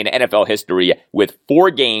in NFL history with 4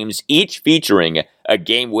 games, each featuring a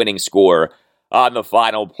game-winning score on the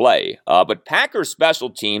final play. But Packers special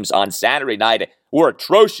teams on Saturday night were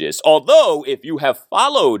atrocious, although if you have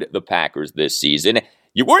followed the Packers this season,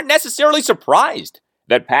 you weren't necessarily surprised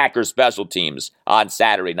that Packers special teams on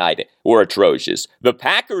Saturday night were atrocious. The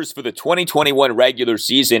Packers for the 2021 regular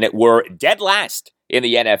season were dead last in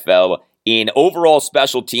the NFL in overall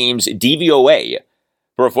special teams DVOA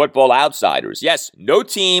for Football Outsiders. Yes, no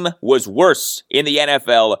team was worse in the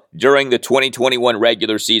NFL during the 2021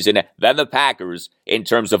 regular season than the Packers in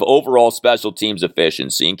terms of overall special teams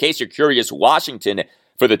efficiency. In case you're curious, Washington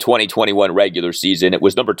for the 2021 regular season, it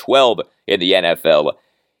was number 12 in the NFL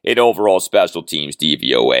in overall special teams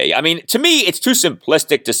DVOA. I mean, to me, it's too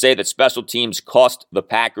simplistic to say that special teams cost the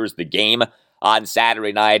Packers the game. on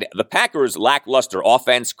Saturday night. The Packers' lackluster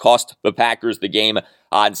offense cost the Packers the game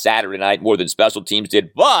on Saturday night more than special teams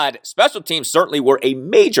did, but special teams certainly were a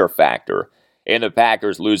major factor in the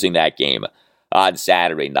Packers losing that game on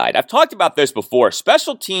Saturday night. I've talked about this before.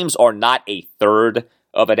 Special teams are not a third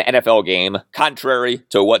of an NFL game, contrary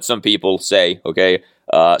to what some people say, okay?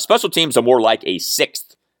 Special teams are more like a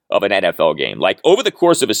sixth of an NFL game. Like, over the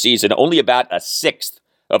course of a season, only about a sixth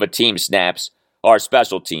of a team snaps are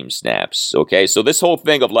special team snaps, okay? So this whole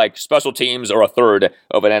thing of, like, special teams are a third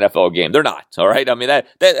of an NFL game, they're not, all right? I mean,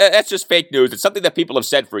 that's just fake news. It's something that people have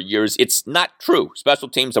said for years. It's not true. Special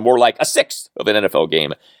teams are more like a sixth of an NFL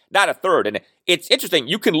game, not a third. And it's interesting.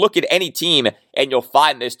 You can look at any team, and you'll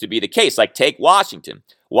find this to be the case. Like, take Washington.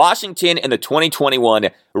 Washington in the 2021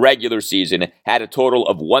 regular season had a total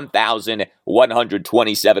of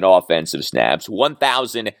 1,127 offensive snaps,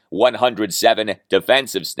 1,107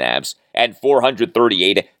 defensive snaps, and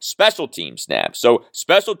 438 special team snaps. So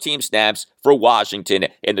special team snaps for Washington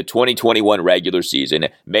in the 2021 regular season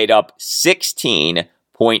made up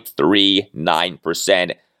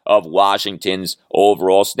 16.39% of Washington's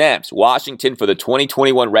overall snaps. Washington for the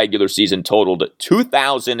 2021 regular season totaled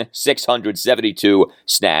 2,672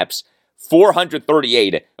 snaps.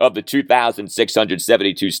 438 of the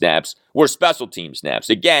 2,672 snaps were special team snaps.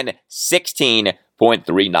 Again,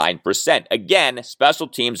 16.39%. Again, special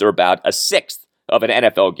teams are about a sixth of an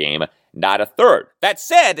NFL game, not a third. That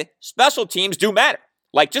said, special teams do matter.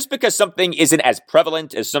 Like, just because something isn't as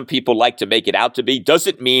prevalent as some people like to make it out to be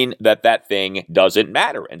doesn't mean that that thing doesn't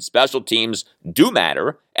matter. And special teams do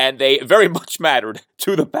matter, and they very much mattered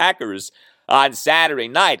to the Packers on Saturday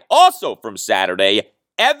night. Also from Saturday,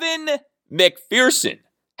 Evan McPherson.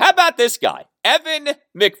 How about this guy? Evan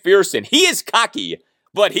McPherson. He is cocky,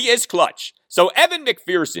 but he is clutch. So Evan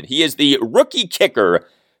McPherson, he is the rookie kicker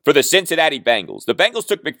for the Cincinnati Bengals. The Bengals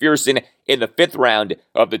took McPherson in the 5th round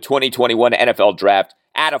of the 2021 NFL Draft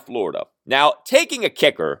out of Florida. Now, taking a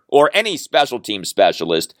kicker or any special team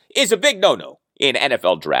specialist is a big no-no in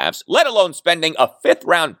NFL drafts, let alone spending a 5th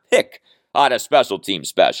round pick on a special team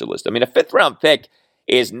specialist. I mean, a 5th round pick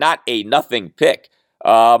is not a nothing pick.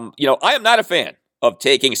 I am not a fan of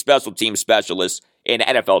taking special team specialists in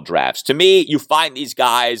NFL drafts. To me, you find these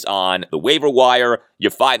guys on the waiver wire. You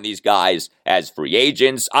find these guys as free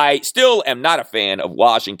agents. I still am not a fan of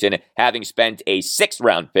Washington having spent a 6th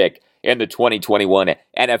round pick in the 2021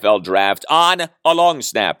 NFL Draft on a long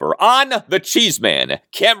snapper, on the Cheeseman,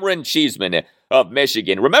 Cameron Cheeseman of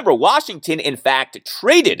Michigan. Remember, Washington, in fact,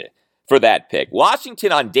 traded for that pick.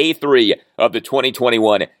 Washington on day 3 of the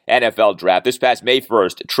 2021 NFL Draft, this past May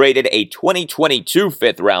 1st, traded a 2022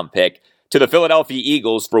 5th round pick to the Philadelphia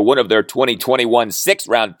Eagles for one of their 2021 6th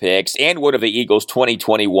round picks and one of the Eagles'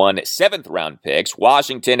 2021 7th round picks.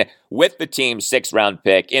 Washington, with the team's 6th round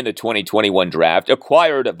pick in the 2021 draft,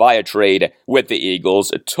 acquired via trade with the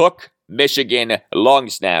Eagles, took Michigan long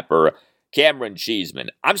snapper Cameron Cheeseman.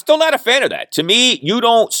 I'm still not a fan of that. To me, you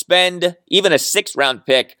don't spend even a 6th round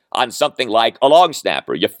pick on something like a long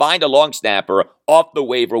snapper. You find a long snapper off the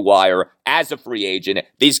waiver wire as a free agent.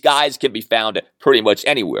 These guys can be found pretty much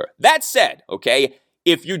anywhere. That said, okay,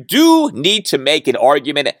 if you do need to make an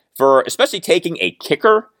argument for especially taking a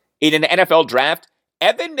kicker in an NFL draft,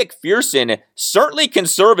 Evan McPherson certainly can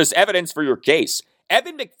serve as evidence for your case.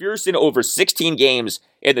 Evan McPherson, over 16 games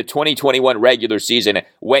in the 2021 regular season,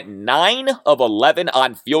 went 9 of 11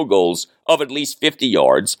 on field goals of at least 50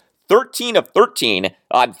 yards, 13 of 13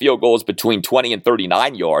 on field goals between 20 and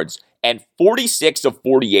 39 yards, and 46 of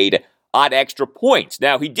 48 on extra points.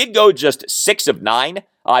 Now, he did go just 6 of 9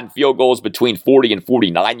 on field goals between 40 and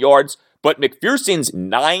 49 yards, but McPherson's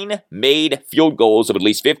 9 made field goals of at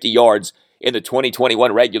least 50 yards in the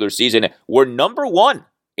 2021 regular season were number 1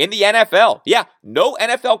 in the NFL. Yeah, no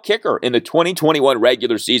NFL kicker in the 2021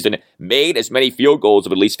 regular season made as many field goals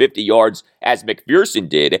of at least 50 yards as McPherson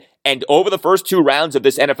did. And over the first 2 rounds of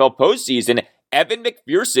this NFL postseason, Evan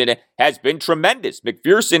McPherson has been tremendous.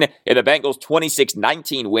 McPherson in the Bengals'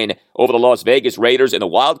 26-19 win over the Las Vegas Raiders in the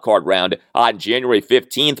wildcard round on January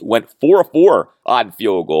 15th went 4-4 on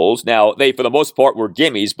field goals. Now, they, for the most part, were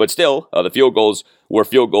gimmies, but still, the field goals were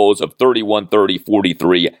field goals of 31, 30,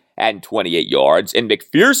 43, and 28 yards. And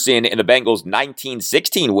McPherson in the Bengals'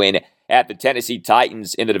 19-16 win at the Tennessee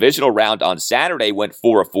Titans in the divisional round on Saturday went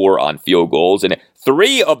 4-4 on field goals, and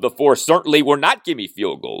 3 of the 4 certainly were not gimme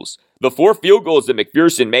field goals. The 4 field goals that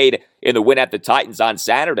McPherson made in the win at the Titans on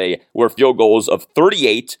Saturday were field goals of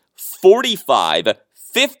 38, 45,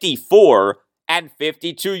 54, and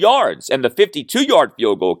 52 yards. And the 52-yard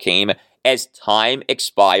field goal came as time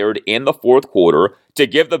expired in the fourth quarter to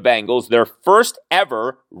give the Bengals their first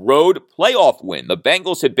ever road playoff win. The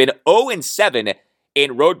Bengals had been 0-7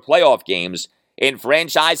 in road playoff games in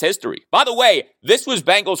franchise history. By the way, this was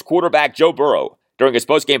Bengals quarterback Joe Burrow during his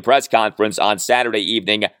postgame press conference on Saturday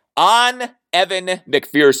evening on Evan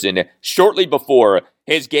McPherson shortly before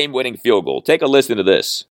his game-winning field goal. Take a listen to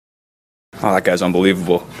this. Oh, that guy's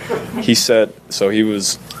unbelievable. He said, so he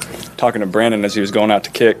was talking to Brandon as he was going out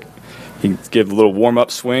to kick. He gave a little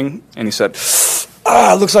warm-up swing, and he said,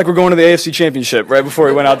 looks like we're going to the AFC Championship right before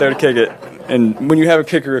he went out there to kick it. And when you have a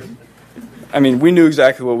kicker, I mean, we knew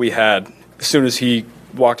exactly what we had as soon as he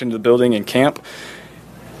walked into the building in camp,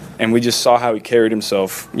 and we just saw how he carried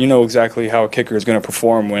himself. You know exactly how a kicker is going to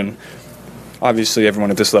perform when, obviously,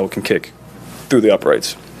 everyone at this level can kick through the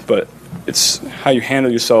uprights. But it's how you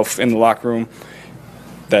handle yourself in the locker room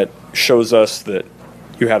that shows us that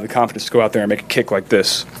you have the confidence to go out there and make a kick like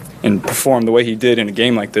this and perform the way he did in a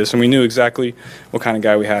game like this. And we knew exactly what kind of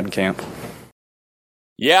guy we had in camp.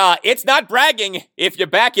 Yeah, it's not bragging if you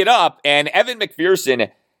back it up, and Evan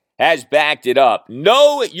McPherson has backed it up.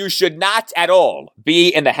 No, you should not at all be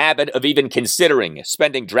in the habit of even considering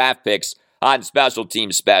spending draft picks on special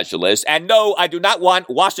team specialists. And no, I do not want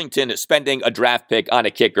Washington spending a draft pick on a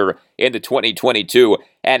kicker in the 2022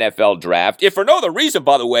 NFL Draft. If for no other reason,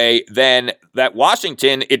 by the way, than that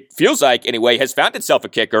Washington, it feels like anyway, has found itself a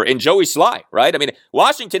kicker in Joey Sly, right? I mean,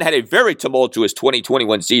 Washington had a very tumultuous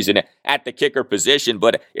 2021 season at the kicker position,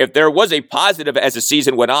 but if there was a positive as the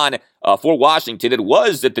season went on for Washington, it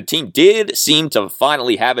was that the team did seem to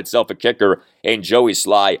finally have itself a kicker in Joey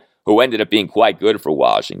Sly, who ended up being quite good for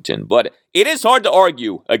Washington. But it is hard to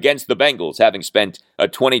argue against the Bengals having spent a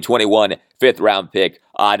 2021 fifth-round pick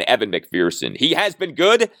on Evan McPherson. He has been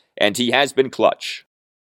good, and he has been clutch.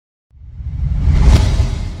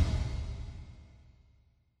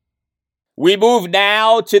 We move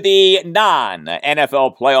now to the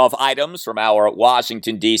non-NFL playoff items from our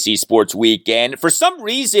Washington, D.C. sports weekend. For some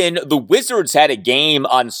reason, the Wizards had a game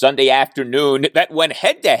on Sunday afternoon that went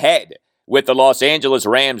head-to-head with the Los Angeles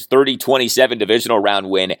Rams' 30-27 divisional round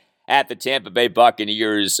win at the Tampa Bay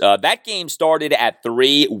Buccaneers. That game started at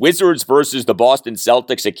 3. Wizards versus the Boston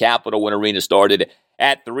Celtics at Capital One Arena started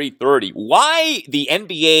at 3:30. Why the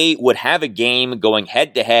NBA would have a game going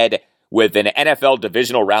head-to-head with an NFL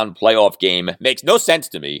Divisional Round playoff game makes no sense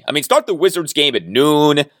to me. I mean, start the Wizards game at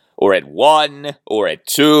noon or at 1 or at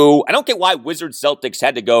 2. I don't get why Wizards Celtics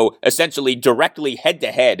had to go essentially directly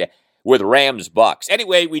head-to-head with Rams Bucks.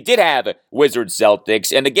 Anyway, we did have Wizards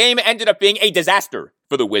Celtics, and the game ended up being a disaster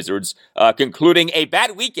for the Wizards, concluding a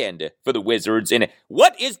bad weekend for the Wizards in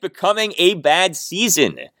what is becoming a bad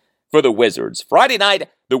season for the Wizards. Friday night,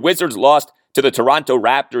 the Wizards lost to the Toronto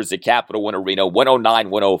Raptors at Capital One Arena,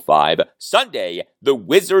 109-105. Sunday, the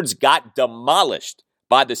Wizards got demolished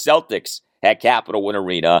by the Celtics at Capital One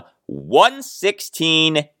Arena,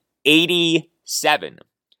 116-87.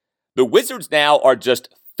 The Wizards now are just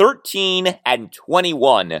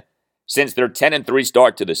 13-21 since their 10-3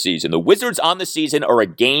 start to the season. The Wizards on the season are a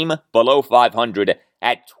game below 500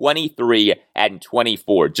 at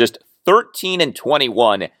 23-24. Just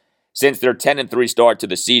 13-21 since their 10-3 start to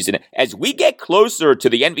the season. As we get closer to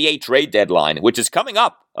the NBA trade deadline, which is coming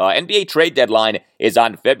up, NBA trade deadline is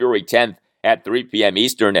on February 10th at 3 p.m.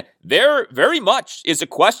 Eastern. There very much is a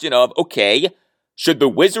question of, okay, should the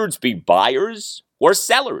Wizards be buyers or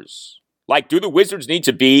sellers? Like, do the Wizards need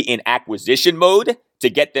to be in acquisition mode to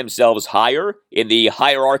get themselves higher in the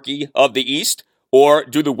hierarchy of the East? Or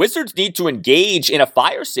do the Wizards need to engage in a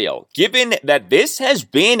fire sale, given that this has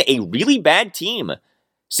been a really bad team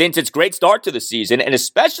since its great start to the season, and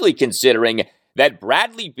especially considering that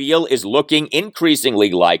Bradley Beal is looking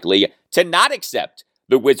increasingly likely to not accept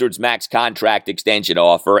the Wizards' max contract extension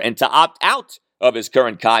offer and to opt out of his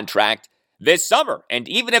current contract this summer. And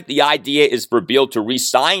even if the idea is for Beal to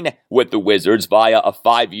re-sign with the Wizards via a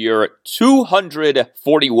 5-year,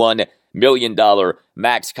 $241 million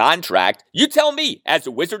max contract, you tell me, as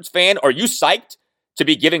a Wizards fan, are you psyched to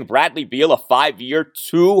be giving Bradley Beal a 5-year,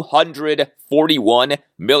 $241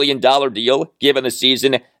 million deal given the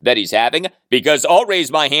season that he's having? Because I'll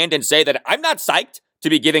raise my hand and say that I'm not psyched to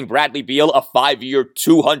be giving Bradley Beal a 5-year,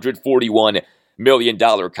 $241 million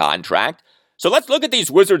contract. So let's look at these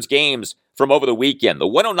Wizards games from over the weekend. The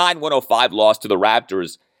 109-105 loss to the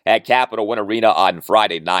Raptors at Capital One Arena on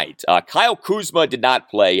Friday night. Kyle Kuzma did not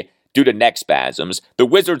play due to neck spasms. The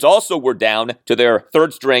Wizards also were down to their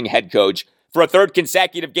third-string head coach for a third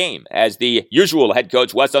consecutive game, as the usual head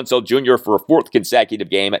coach, Wes Unseld Jr., for a fourth consecutive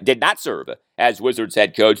game, did not serve as Wizards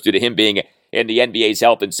head coach due to him being in the NBA's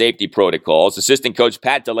health and safety protocols. Assistant coach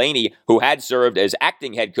Pat Delaney, who had served as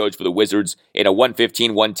acting head coach for the Wizards in a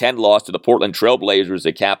 115-110 loss to the Portland Trailblazers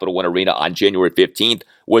at Capital One Arena on January 15th,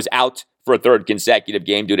 was out for a third consecutive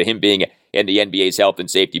game due to him being in the NBA's health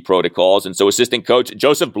and safety protocols. And so assistant coach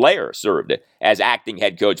Joseph Blair served as acting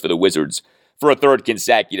head coach for the Wizards for a third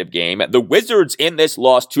consecutive game. The Wizards in this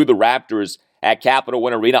loss to the Raptors at Capital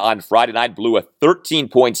One Arena on Friday night blew a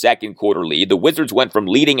 13-point second quarter lead. The Wizards went from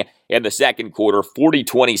leading in the second quarter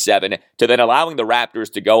 40-27 to then allowing the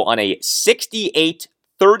Raptors to go on a 68-37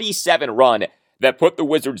 run that put the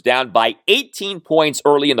Wizards down by 18 points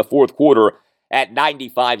early in the fourth quarter at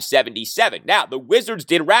 95-77. Now, the Wizards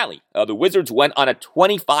did rally. The Wizards went on a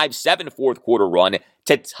 25-7 fourth quarter run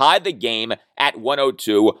to tie the game at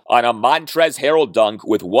 102 on a Montrezl Harrell dunk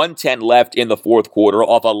with 1:10 left in the fourth quarter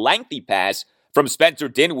off a lengthy pass from Spencer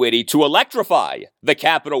Dinwiddie to electrify the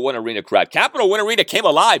Capital One Arena crowd. Capital One Arena came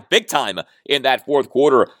alive big time in that fourth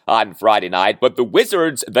quarter on Friday night, but the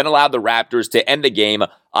Wizards then allowed the Raptors to end the game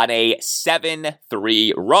on a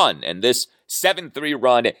 7-3 run, and this 7-3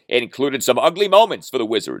 run included some ugly moments for the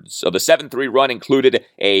Wizards. So the 7-3 run included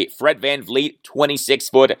a Fred VanVleet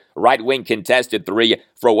 26-foot right-wing contested three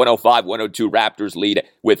for a 105-102 Raptors lead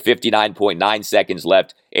with 59.9 seconds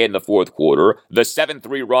left in the fourth quarter. The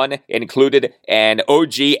 7-3 run included an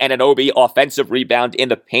OG Anunoby offensive rebound in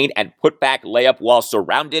the paint and putback layup while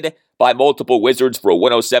surrounded by multiple Wizards for a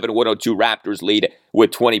 107-102 Raptors lead with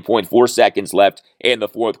 20.4 seconds left in the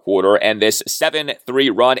fourth quarter. And this 7-3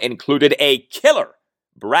 run included a killer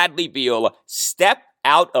Bradley Beal step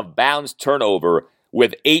out of bounds turnover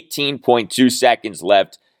with 18.2 seconds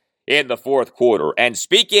left in the fourth quarter. And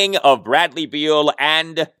speaking of Bradley Beal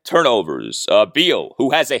and turnovers, Beal, who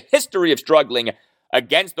has a history of struggling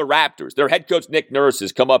against the Raptors, their head coach Nick Nurse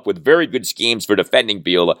has come up with very good schemes for defending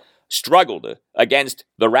Beal, struggled against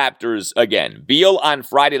the Raptors again. Beal on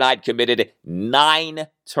Friday night committed 9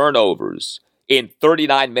 turnovers in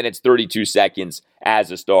 39 minutes, 32 seconds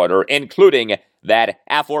as a starter, including that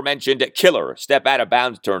aforementioned killer step out of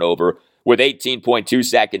bounds turnover with 18.2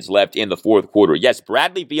 seconds left in the fourth quarter. Yes,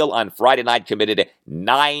 Bradley Beal on Friday night committed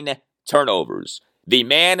 9 turnovers. The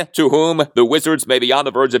man to whom the Wizards may be on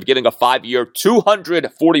the verge of getting a 5-year,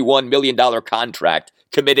 $241 million contract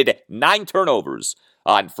committed 9 turnovers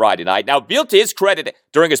on Friday night. Now, Beal, to his credit,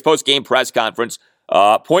 during his post-game press conference,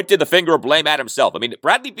 pointed the finger of blame at himself. I mean,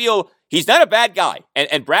 Bradley Beal, he's not a bad guy.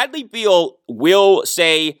 And Bradley Beal will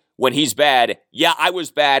say when he's bad, yeah, I was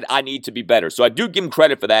bad, I need to be better. So I do give him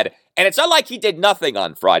credit for that. And it's not like he did nothing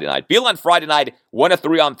on Friday night. Beal on Friday night, 1 of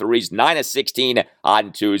 3 on threes, 9 of 16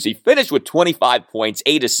 on twos. He finished with 25 points,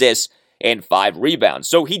 8 assists, and 5 rebounds.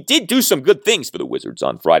 So he did do some good things for the Wizards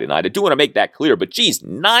on Friday night. I do want to make that clear. But geez,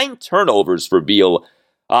 9 turnovers for Beal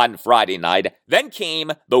on Friday night. Then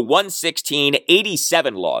came the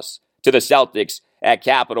 116-87 loss to the Celtics at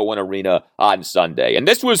Capital One Arena on Sunday. And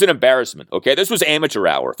this was an embarrassment, okay? This was amateur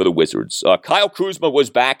hour for the Wizards. Kyle Kuzma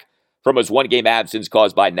was back from his 1-game absence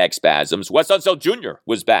caused by neck spasms. Wes Unseld Jr.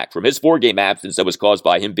 was back from his 4-game absence that was caused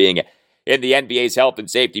by him being in the NBA's health and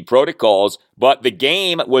safety protocols, but the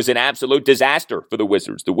game was an absolute disaster for the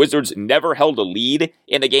Wizards. The Wizards never held a lead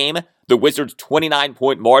in the game. The Wizards'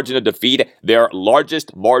 29-point margin of defeat, their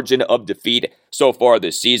largest margin of defeat so far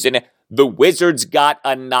this season. The Wizards got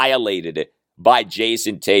annihilated by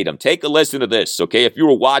Jason Tatum. Take a listen to this, okay? If you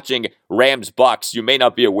were watching Rams-Bucks, you may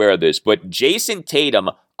not be aware of this, but Jason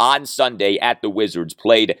Tatum on Sunday at the Wizards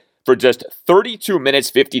played for just 32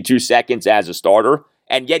 minutes, 52 seconds as a starter.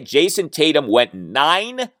 And yet Jason Tatum went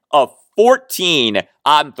 9 of 14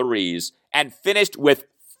 on threes and finished with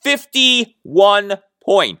 51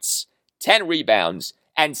 points, 10 rebounds,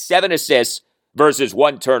 and 7 assists versus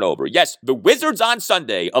 1 turnover. Yes, the Wizards on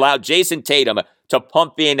Sunday allowed Jason Tatum to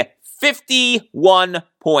pump in 51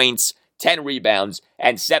 points, 10 rebounds,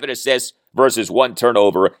 and 7 assists versus 1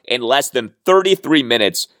 turnover in less than 33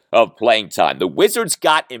 minutes of playing time. The Wizards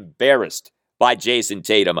got embarrassed by Jason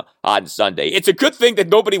Tatum on Sunday. It's a good thing that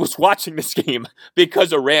nobody was watching this game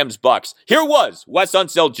because of Rams-Bucks. Here was Wes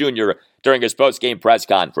Unseld Jr. during his post-game press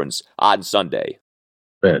conference on Sunday.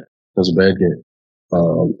 Bad. That was a bad game.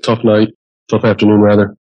 Tough night, tough afternoon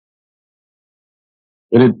rather.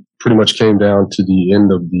 And it pretty much came down to the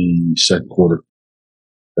end of the second quarter.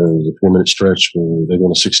 There was a 4-minute stretch where they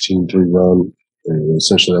won a 16-3 run, and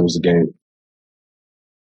essentially that was the game.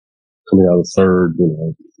 Coming out of the third,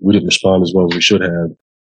 we didn't respond as well as we should have.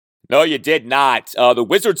 No, you did not. The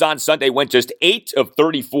Wizards on Sunday went just 8 of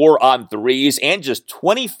 34 on threes and just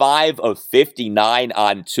 25 of 59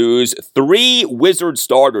 on twos. 3 Wizard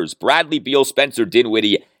starters, Bradley Beal, Spencer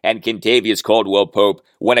Dinwiddie, and Kentavious Caldwell-Pope,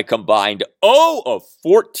 went a combined 0 of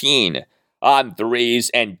 14 on threes,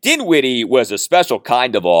 and Dinwiddie was a special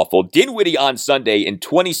kind of awful. Dinwiddie on Sunday in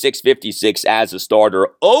 26-56 as a starter,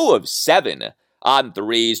 0 of 7 on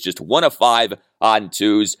threes, just 1 of 5 on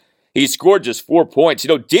twos. He scored just 4 points.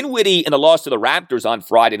 Dinwiddie in the loss to the Raptors on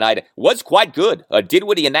Friday night was quite good.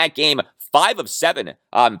 Dinwiddie in that game, 5 of 7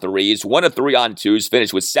 on threes, 1 of 3 on twos,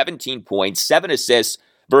 finished with 17 points, 7 assists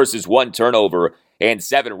versus 1 turnover and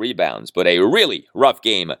 7 rebounds. But a really rough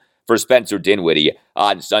game for Spencer Dinwiddie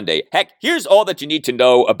on Sunday. Heck, here's all that you need to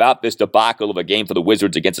know about this debacle of a game for the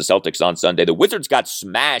Wizards against the Celtics on Sunday. The Wizards got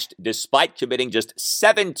smashed despite committing just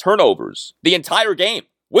 7 turnovers the entire game.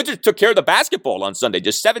 Wizards took care of the basketball on Sunday,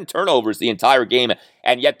 just 7 turnovers the entire game,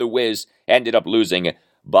 and yet the Wiz ended up losing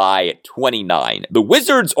by 29. The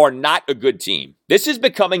Wizards are not a good team. This is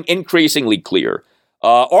becoming increasingly clear.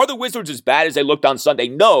 Are the Wizards as bad as they looked on Sunday?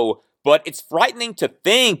 No, but it's frightening to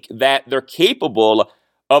think that they're capable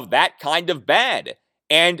of that kind of bad.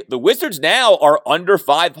 And the Wizards now are under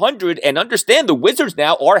 500, and understand the Wizards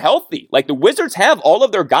now are healthy. Like, the Wizards have all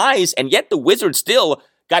of their guys, and yet the Wizards still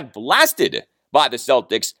got blasted by the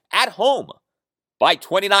Celtics at home by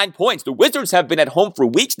 29 points. The Wizards have been at home for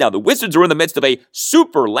weeks now. The Wizards are in the midst of a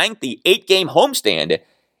super lengthy 8-game homestand.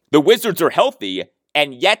 The Wizards are healthy,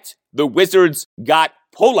 and yet the Wizards got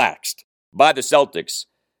poleaxed by the Celtics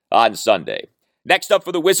on Sunday. Next up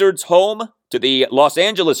for the Wizards, home to the Los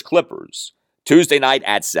Angeles Clippers, Tuesday night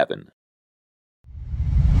at 7.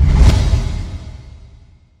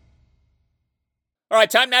 All right,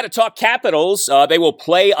 time now to talk Capitals. They will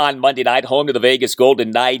play on Monday night, home to the Vegas Golden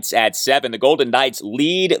Knights at 7. The Golden Knights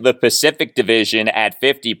lead the Pacific Division at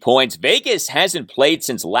 50 points. Vegas hasn't played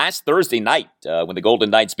since last Thursday night when the Golden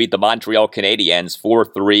Knights beat the Montreal Canadiens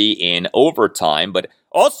 4-3 in overtime. But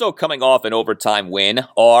also coming off an overtime win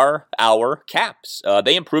are our Caps.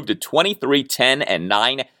 They improved to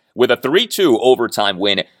 23-10-9 with a 3-2 overtime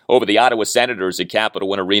win over the Ottawa Senators at Capital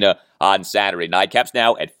One Arena on Saturday night. Caps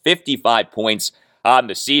now at 55 points on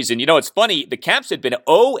the season. It's funny, the Caps had been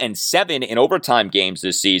 0-7 in overtime games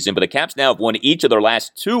this season, but the Caps now have won each of their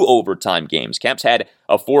last 2 overtime games. Caps had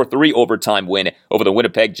a 4-3 overtime win over the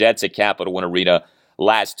Winnipeg Jets at Capital One Arena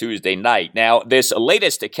last Tuesday night. Now, this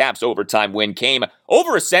latest Caps overtime win came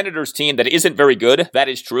over a Senators team that isn't very good. That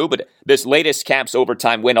is true, but this latest Caps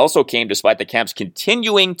overtime win also came despite the Caps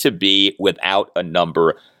continuing to be without a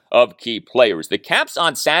number of key players. The Caps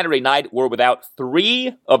on Saturday night were without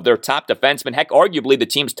 3 of their top defensemen, heck, arguably the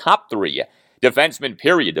team's top 3 defensemen,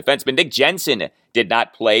 period. Defenseman Nick Jensen did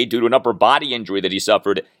not play due to an upper body injury that he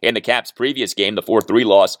suffered in the Caps' previous game, the 4-3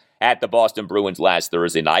 loss at the Boston Bruins last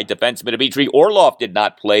Thursday night. Defenseman Dmitry Orlov did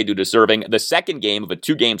not play due to serving the second game of a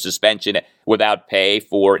 2-game suspension without pay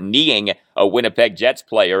for kneeing a Winnipeg Jets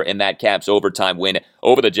player in that Caps overtime win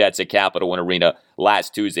over the Jets at Capital One Arena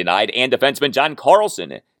last Tuesday night. And defenseman John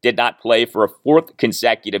Carlson did not play for a 4th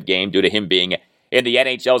consecutive game due to him being in the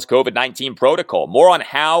NHL's COVID-19 protocol. More on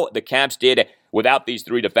how the Caps did without these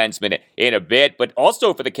 3 defensemen in a bit, but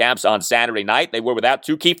also for the Caps on Saturday night, they were without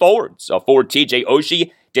 2 key forwards. Forward TJ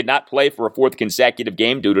Oshie did not play for a 4th consecutive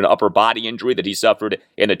game due to an upper body injury that he suffered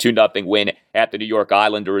in the 2-0 win at the New York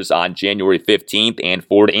Islanders on January 15th, and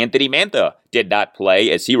forward Anthony Mantha did not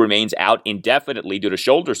play as he remains out indefinitely due to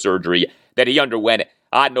shoulder surgery that he underwent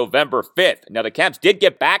on November 5th. Now, the Caps did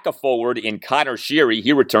get back a forward in Connor Sheary.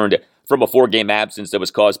 He returned from a 4-game absence that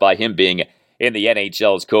was caused by him being in the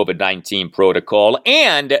NHL's COVID-19 protocol.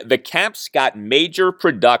 And the Caps got major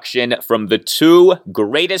production from the 2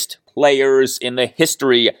 greatest players in the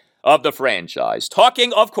history of the franchise.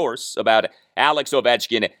 Talking, of course, about Alex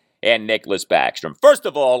Ovechkin and Nicklas Backstrom. First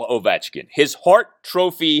of all, Ovechkin. His Hart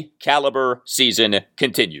Trophy caliber season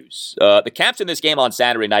continues. The Caps in this game on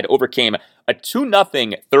Saturday night overcame a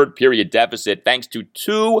 2-0 third-period deficit thanks to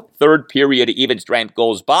 2 third-period even-strength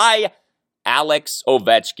goals by Alex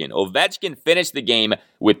Ovechkin. Ovechkin finished the game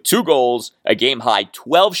with 2 goals, a game-high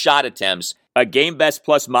 12 shot attempts, a game-best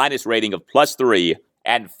plus-minus rating of +3,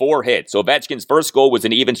 and 4 hits. Ovechkin's first goal was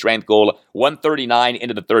an even-strength goal, 1:39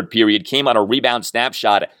 into the third period, came on a rebound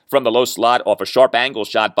snapshot from the low slot off a sharp angle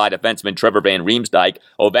shot by defenseman Trevor Van Riemsdyk.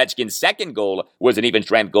 Ovechkin's second goal was an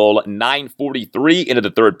even-strength goal, 9:43 into the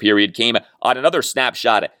third period, came on another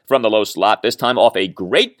snapshot from the low slot, this time off a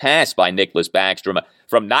great pass by Nicklas Backstrom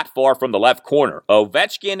from not far from the left corner.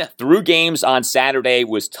 Ovechkin, through games on Saturday,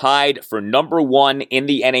 was tied for number 1 in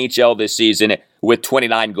the NHL this season with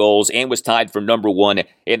 29 goals and was tied for number 1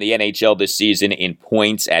 in the NHL this season in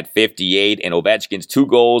points at 58. And Ovechkin's 2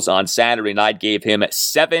 goals on Saturday night gave him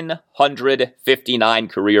 759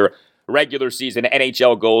 career regular season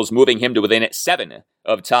NHL goals, moving him to within 7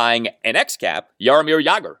 of tying an ex-Cap, Jaromir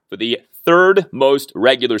Jagr, for the 3rd most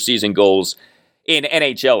regular season goals in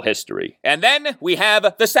NHL history. And then we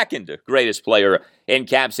have the second greatest player in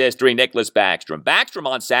Caps history, Nicklas Backstrom. Backstrom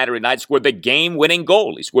on Saturday night scored the game-winning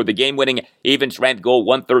goal. He scored the game-winning even-strength goal,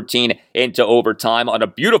 1:13 into overtime on a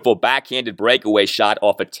beautiful backhanded breakaway shot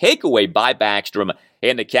off a takeaway by Backstrom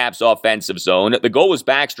in the Caps offensive zone. The goal was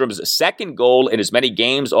Backstrom's second goal in as many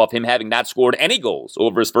games, off him having not scored any goals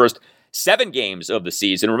over his first 7 games of the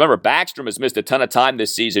season. Remember, Backstrom has missed a ton of time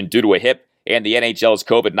this season due to a hip and the NHL's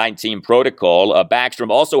COVID-19 protocol. Backstrom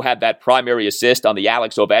also had that primary assist on the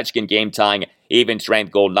Alex Ovechkin game-tying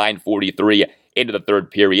even-strength goal, 9:43 into the third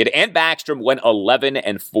period. And Backstrom went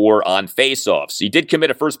 11-4 on faceoffs. He did commit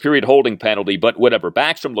a first-period holding penalty, but whatever.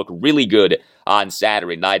 Backstrom looked really good on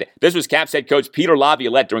Saturday night. This was Caps head coach Peter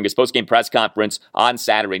Laviolette during his post-game press conference on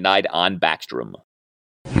Saturday night on Backstrom.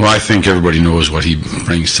 Well, I think everybody knows what he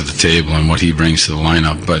brings to the table and what he brings to the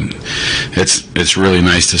lineup, but it's really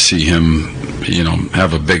nice to see him,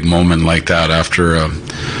 have a big moment like that after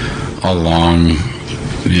a long,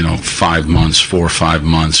 5 months, 4 or 5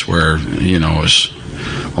 months where, it's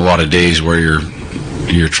a lot of days where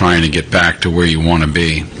you're trying to get back to where you want to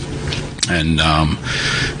be. And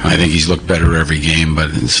I think he's looked better every game,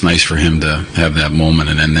 but it's nice for him to have that moment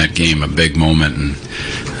and end that game, a big moment,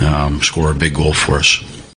 and score a big goal for us.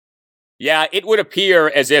 Yeah, it would appear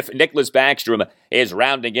as if Nicklas Backstrom is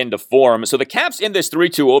rounding into form. So the Caps in this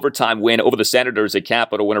 3-2 overtime win over the Senators at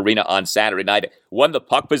Capital One Arena on Saturday night won the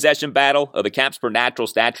puck possession battle. The Caps per natural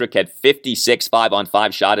stat trick had 56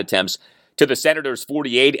 5-on-5 shot attempts to the Senators'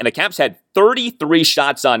 48, and the Caps had 33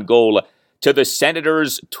 shots on goal to the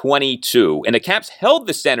Senators' 22. And the Caps held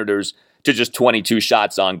the Senators to just 22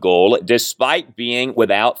 shots on goal, despite being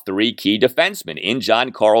without 3 key defensemen in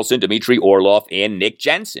John Carlson, Dmitry Orlov, and Nick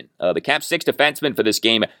Jensen. The Caps' 6 defensemen for this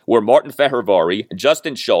game were Martin Fehervary,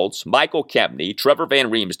 Justin Schultz, Michael Kempny, Trevor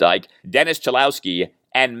Van Riemsdyk, Dennis Chalowski,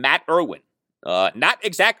 and Matt Irwin. Not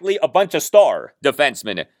exactly a bunch of star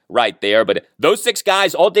defensemen right there, but those 6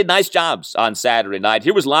 guys all did nice jobs on Saturday night.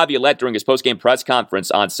 Here was Laviolette during his postgame press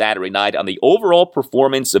conference on Saturday night on the overall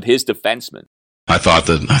performance of his defensemen. I thought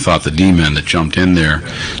the D-men that jumped in there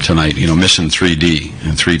tonight, missing 3D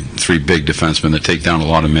and three big defensemen that take down a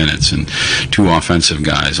lot of minutes, and 2 offensive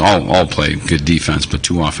guys, all play good defense, but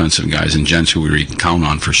 2 offensive guys, and gents who we count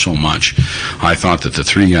on for so much. I thought that the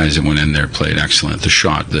 3 guys that went in there played excellent.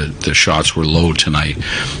 The shots were low tonight,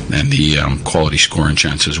 and the quality scoring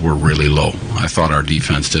chances were really low. I thought our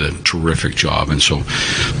defense did a terrific job, and so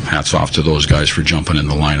hats off to those guys for jumping in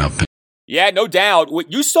the lineup. Yeah, no doubt. What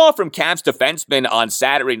you saw from Caps defensemen on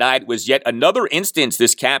Saturday night was yet another instance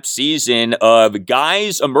this Caps season of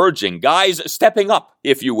guys emerging, guys stepping up,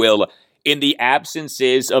 if you will, in the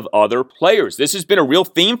absences of other players. This has been a real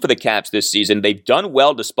theme for the Caps this season. They've done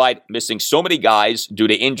well despite missing so many guys due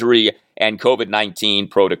to injury and COVID-19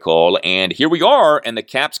 protocol. And here we are, and the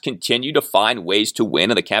Caps continue to find ways to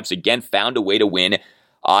win, and the Caps again found a way to win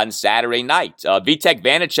on Saturday night. Vitek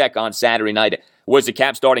Vanacek on Saturday night was the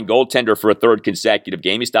Caps starting goaltender for a 3rd consecutive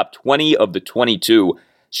game. He stopped 20 of the 22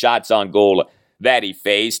 shots on goal that he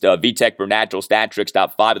faced. Vitek per natural stat trick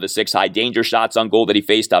stopped 5 of the 6 high danger shots on goal that he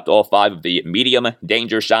faced, stopped all 5 of the medium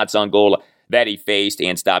danger shots on goal that he faced,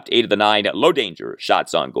 and stopped 8 of the 9 low danger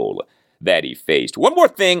shots on goal that he faced. One more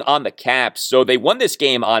thing on the Caps. So they won this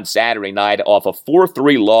game on Saturday night off a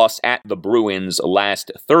 4-3 loss at the Bruins last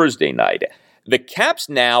Thursday night. The Caps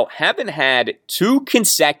now haven't had 2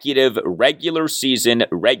 consecutive regular season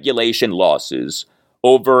regulation losses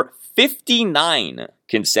over 59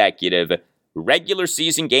 consecutive regular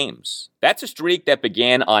season games. That's a streak that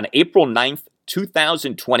began on April 9th,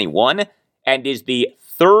 2021, and is the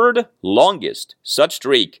 3rd longest such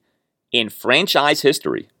streak in franchise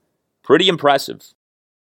history. Pretty impressive.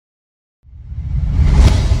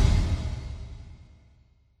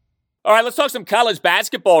 All right, let's talk some college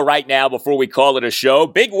basketball right now before we call it a show.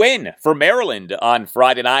 Big win for Maryland on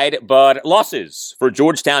Friday night, but losses for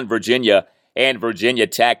Georgetown, Virginia, and Virginia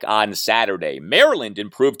Tech on Saturday. Maryland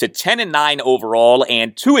improved to 10-9 overall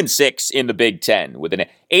and 2-6 in the Big Ten with an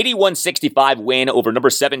 81-65 win over number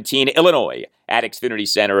 17 Illinois at Xfinity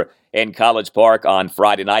Center in College Park on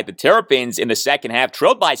Friday night. The Terrapins in the second half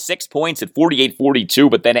trailed by 6 points at 48-42,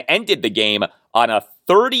 but then ended the game on a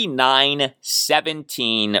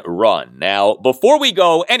 39-17 run. Now, before we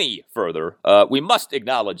go any further, we must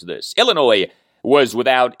acknowledge this. Illinois was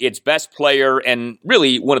without its best player and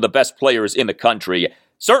really one of the best players in the country,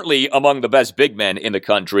 certainly among the best big men in the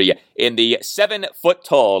country, in the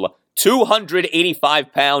 7-foot-tall,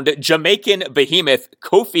 285-pound Jamaican behemoth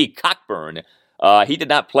Kofi Cockburn. He did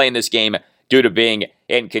not play in this game. due to being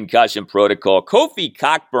in concussion protocol. Kofi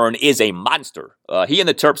Cockburn is a monster. He in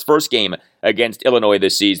the Terps' first game against Illinois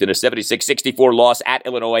this season, a 76-64 loss at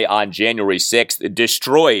Illinois on January 6th,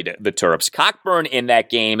 destroyed the Terps. Cockburn in that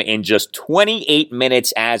game in just 28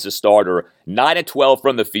 minutes as a starter, 9-12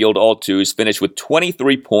 from the field, all twos, finished with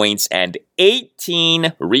 23 points and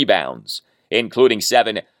 18 rebounds, including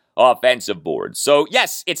 7 offensive boards. So,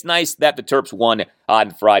 yes, it's nice that the Terps won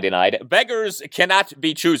on Friday night. Beggars cannot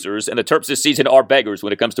be choosers, and the Terps this season are beggars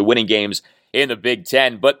when it comes to winning games in the Big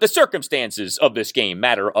Ten, but the circumstances of this game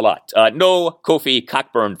matter a lot. No Kofi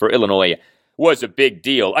Cockburn for Illinois was a big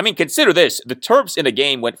deal. I mean, consider this. The Terps in the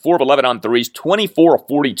game went 4 of 11 on threes, 24 of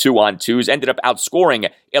 42 on twos, ended up outscoring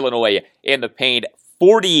Illinois in the paint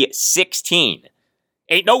 40-16.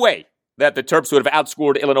 Ain't no way that the Terps would have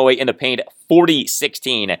outscored Illinois in the paint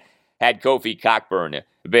 40-16 had Kofi Cockburn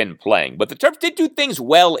been playing. But the Terps did do things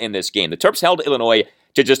well in this game. The Terps held Illinois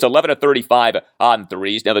to just 11 of 35 on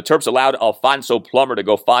threes. Now, the Terps allowed Alfonso Plummer to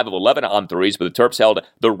go 5 of 11 on threes, but the Terps held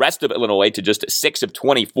the rest of Illinois to just 6 of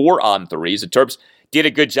 24 on threes. The Terps did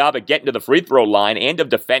a good job of getting to the free throw line and of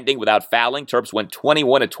defending without fouling. Terps went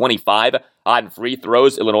 21 of 25 on free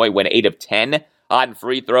throws. Illinois went 8 of 10 on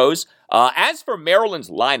free throws. As for Maryland's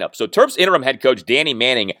lineup, so Terps interim head coach Danny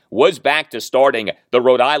Manning was back to starting the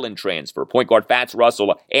Rhode Island transfer. Point guard Fats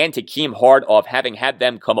Russell and Takeem Hart off, having had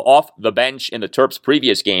them come off the bench in the Terps'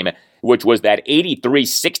 previous game, which was that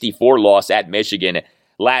 83-64 loss at Michigan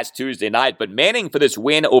last Tuesday night. But Manning, for this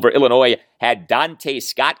win over Illinois, had Dante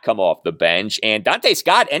Scott come off the bench, and Dante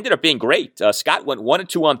Scott ended up being great. Scott went 1 of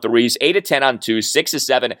 2 on threes, 8 of 10 on twos, 6 of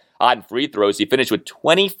 7 on free throws. He finished with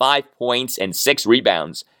 25 points and 6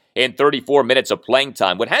 rebounds in 34 minutes of playing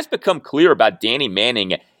time. What has become clear about Danny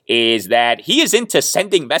Manning is that he is into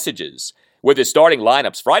sending messages with his starting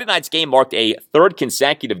lineups. Friday night's game marked a third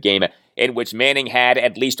consecutive game in which Manning had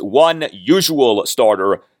at least one usual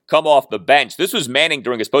starter come off the bench. This was Manning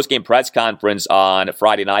during his postgame press conference on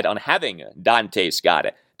Friday night on having Dante Scott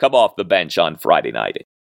come off the bench on Friday night.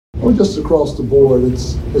 Well, just across the board,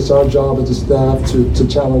 it's our job as a staff to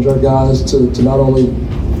challenge our guys to not only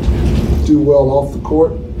do well off the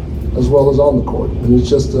court as well as on the court. And it's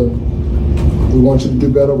just we want you to do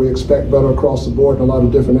better. We expect better across the board in a lot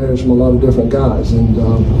of different areas from a lot of different guys. And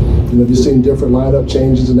you've seen different lineup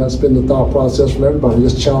changes, and that's been the thought process from everybody,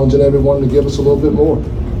 just challenging everyone to give us a little bit more.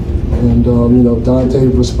 And Dante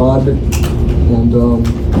responded and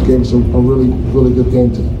gave us a really, really good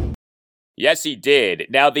game today. Yes, he did.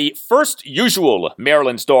 Now, the first usual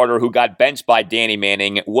Maryland starter who got benched by Danny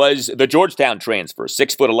Manning was the Georgetown transfer,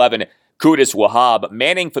 6'11", Qudus Wahab.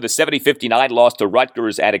 Manning, for the 70-59 loss to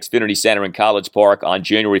Rutgers at Xfinity Center in College Park on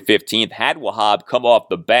January 15th, had Wahab come off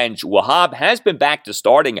the bench. Wahab has been back to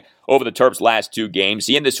starting over the Terps' last 2 games.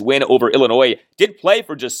 He, in this win over Illinois, did play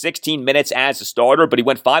for just 16 minutes as a starter, but he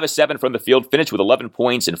went 5 of 7 from the field, finished with 11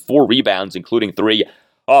 points and 4 rebounds, including 3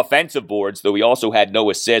 offensive boards, though he also had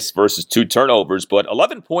no assists versus 2 turnovers, but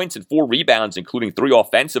 11 points and 4 rebounds, including 3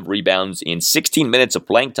 offensive rebounds in 16 minutes of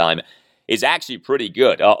playing time, is actually pretty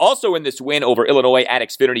good. Also in this win over Illinois at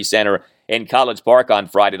Xfinity Center in College Park on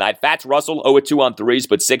Friday night, Fats Russell 0 of 2 on threes,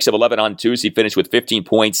 but 6 of 11 on twos. He finished with 15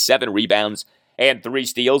 points, 7 rebounds, and 3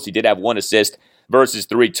 steals. He did have 1 assist versus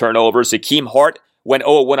 3 turnovers. Takeem Hart went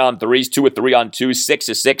 0 of 1 on threes, 2 of 3 on twos, 6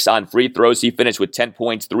 of 6 on free throws. He finished with 10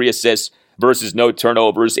 points, 3 assists versus no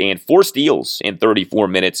turnovers, and 4 steals in 34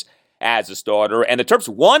 minutes as a starter. And the Terps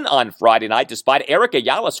won on Friday night despite Eric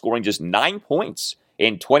Ayala scoring just 9 points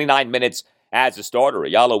in 29 minutes as a starter.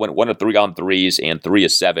 Ayala went 1 of 3 on threes and 3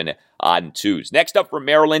 of 7 on twos. Next up for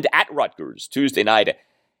Maryland at Rutgers, Tuesday night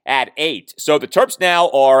at 8. So the Terps now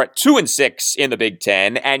are 2-6 in the Big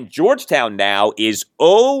Ten, and Georgetown now is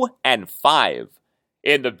 0-5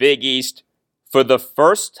 in the Big East for the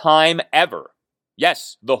first time ever.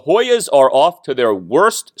 Yes, the Hoyas are off to their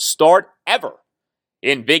worst start ever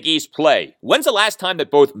in Big East play. When's the last time that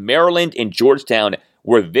both Maryland and Georgetown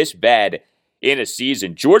were this bad in a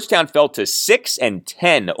season? Georgetown fell to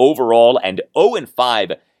 6-10 overall and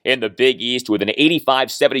 0-5 in the Big East with an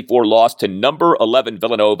 85-74 loss to number 11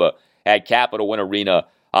 Villanova at Capital One Arena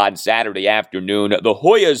on Saturday afternoon. The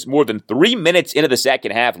Hoyas, more than 3 minutes into the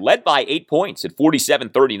second half, led by 8 points at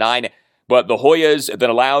 47-39, but the Hoyas then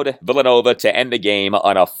allowed Villanova to end the game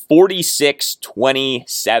on a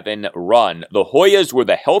 46-27 run. The Hoyas were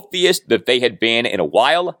the healthiest that they had been in a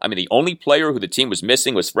while. I mean, the only player who the team was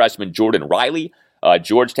missing was freshman Jordan Riley.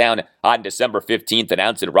 Georgetown on December 15th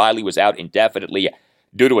announced that Riley was out indefinitely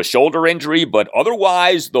due to a shoulder injury, but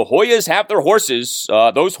otherwise, the Hoyas have their horses.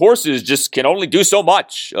 Those horses just can only do so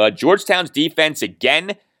much. Georgetown's defense,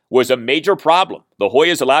 again, was a major problem. The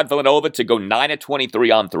Hoyas allowed Villanova to go 9 of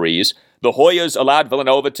 23 on threes. The Hoyas allowed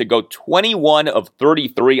Villanova to go 21 of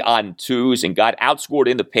 33 on twos and got outscored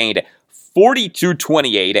in the paint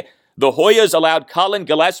 42-28. The Hoyas allowed Colin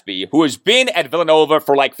Gillespie, who has been at Villanova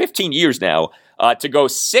for like 15 years now, to go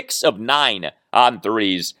 6 of 9 on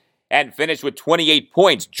threes and finish with 28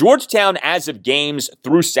 points. Georgetown, as of games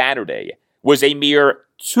through Saturday, was a mere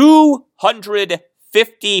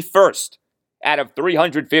 251st out of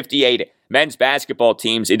 358 men's basketball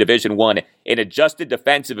teams in Division I in adjusted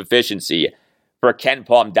defensive efficiency for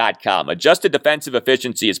KenPom.com. Adjusted defensive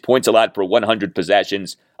efficiency is points allowed per 100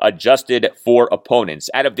 possessions adjusted for opponents.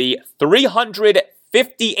 Out of the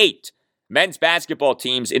 358 men's basketball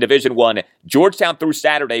teams in Division I, Georgetown through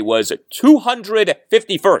Saturday was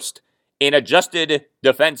 251st in adjusted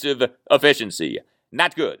defensive efficiency.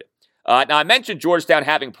 Not good. Now, I mentioned Georgetown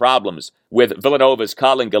having problems with Villanova's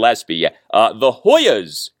Colin Gillespie. The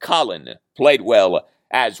Hoyas' Colin played well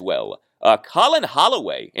as well. Colin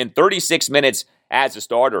Holloway, in 36 minutes as a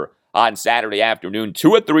starter on Saturday afternoon,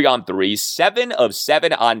 2 of 3 on threes, 7 of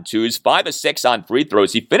 7 on twos, 5 of 6 on free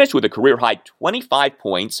throws. He finished with a career-high 25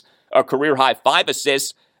 points, a career-high 5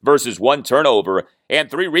 assists versus 1 turnover, and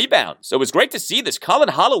 3 rebounds. So it was great to see this. Colin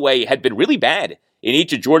Holloway had been really bad in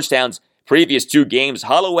each of Georgetown's previous 2 games.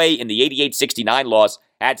 Holloway in the 88-69 loss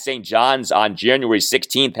at St. John's on January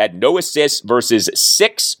 16th had no assists versus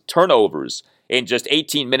 6 turnovers in just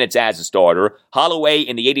 18 minutes as a starter. Holloway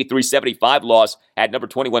in the 83-75 loss at number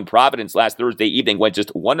 21 Providence last Thursday evening went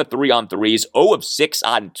just 1 of 3 on threes, 0 of 6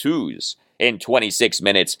 on twos in 26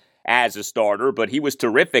 minutes as a starter, but he was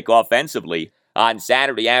terrific offensively on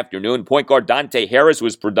Saturday afternoon. Point guard Dante Harris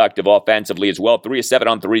was productive offensively as well. 3 of 7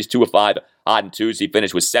 on threes, 2 of 5 on twos. He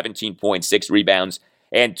finished with 17.6 rebounds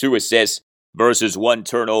and 2 assists versus 1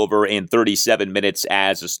 turnover in 37 minutes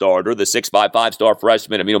as a starter. The 6'5", 5-star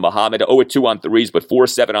freshman Aminu Muhammad, 0 of 2 on threes, but 4 of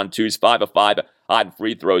 7 on twos, 5 of 5 on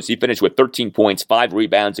free throws. He finished with 13 points, 5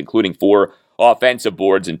 rebounds, including 4 offensive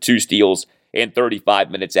boards and 2 steals in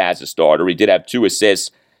 35 minutes as a starter. He did have 2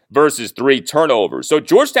 assists versus 3 turnovers. So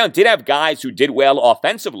Georgetown did have guys who did well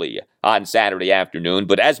offensively on Saturday afternoon,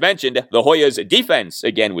 but as mentioned, the Hoyas' defense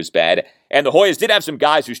again was bad, and the Hoyas did have some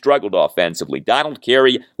guys who struggled offensively. Donald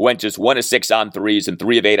Carey went just 1 of 6 on threes and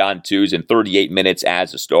 3 of 8 on twos in 38 minutes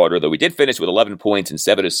as a starter, though he did finish with 11 points and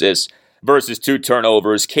 7 assists versus 2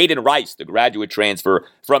 turnovers. Caden Rice, the graduate transfer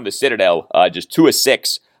from the Citadel, just 2 of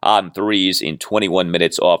 6 on threes in 21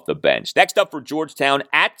 minutes off the bench. Next up for Georgetown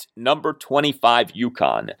at number 25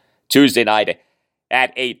 UConn, Tuesday night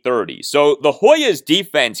at 8:30. So the Hoyas'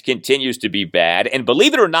 defense continues to be bad, and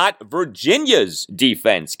believe it or not, Virginia's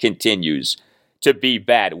defense continues to be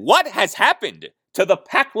bad. What has happened to the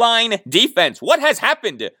pack line defense? What has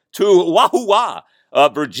happened to Wahoo?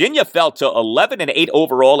 Virginia fell to 11-8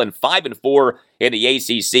 overall and 5-4 in the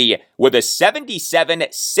ACC with a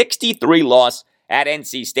 77-63 loss at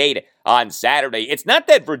NC State on Saturday. It's not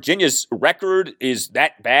that Virginia's record is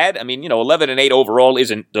that bad. I mean, 11-8 overall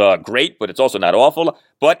isn't great, but it's also not awful.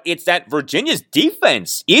 But it's that Virginia's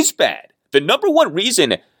defense is bad. The number one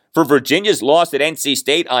reason for Virginia's loss at NC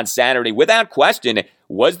State on Saturday, without question,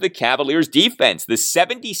 was the Cavaliers' defense. The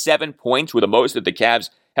 77 points were the most that the Cavs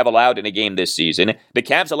have allowed in a game this season. The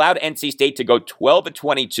Cavs allowed NC State to go 12 of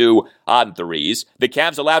 22 on threes. The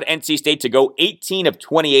Cavs allowed NC State to go 18 of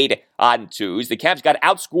 28 on twos. The Cavs got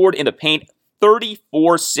outscored in the paint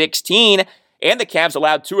 34-16, and the Cavs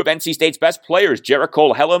allowed 2 of NC State's best players,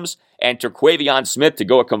 Jericho Helms and Terquavion Smith, to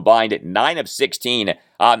go a combined 9 of 16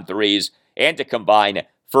 on threes and to combine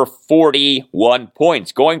for 41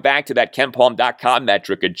 points. Going back to that KenPom.com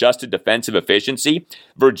metric, adjusted defensive efficiency,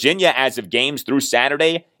 Virginia, as of games through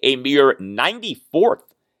Saturday, a mere 94th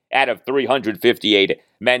out of 358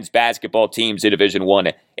 men's basketball teams in Division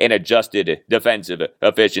I in adjusted defensive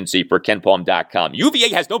efficiency for KenPom.com.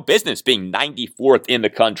 UVA has no business being 94th in the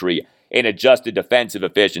country in adjusted defensive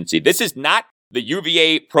efficiency. This is not the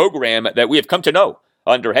UVA program that we have come to know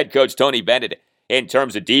under head coach Tony Bennett in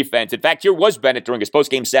terms of defense. In fact, here was Bennett during his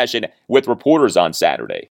post-game session with reporters on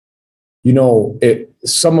Saturday.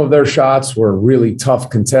 Some of their shots were really tough,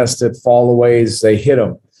 contested, fallaways. They hit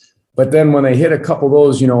them. But then when they hit a couple of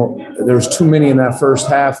those, there's too many in that first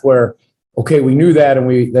half where, okay, we knew that and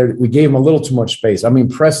we gave them a little too much space. I mean,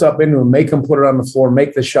 press up into them, make them put it on the floor,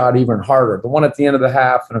 make the shot even harder. The one at the end of the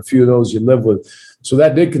half and a few of those you live with. So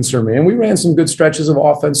that did concern me. And we ran some good stretches of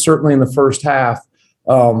offense, certainly in the first half.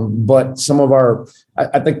 But some of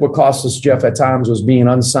I think what cost us, Jeff, at times was being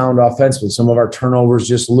unsound offensively. Some of our turnovers,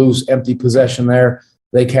 just loose, empty possession there.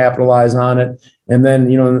 They capitalize on it. And then,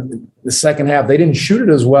 the second half, they didn't shoot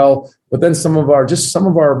it as well, but then some of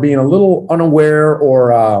our being a little unaware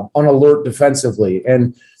or unalert defensively.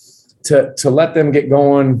 And to let them get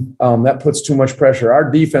going, that puts too much pressure. Our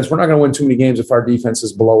defense, we're not going to win too many games if our defense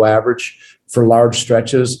is below average for large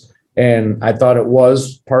stretches. And I thought it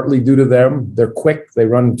was partly due to them. They're quick. They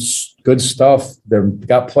run good stuff. They've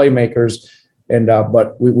got playmakers. And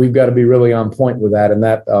but we've got to be really on point with that. And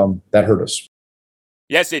that hurt us.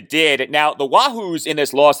 Yes, it did. Now, the Wahoos in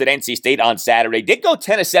this loss at NC State on Saturday did go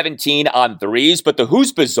 10 of 17 on threes, but the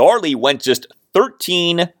Hoos bizarrely went just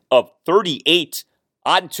 13 of 38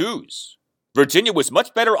 on twos. Virginia was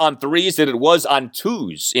much better on threes than it was on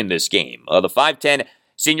twos in this game. The 5'10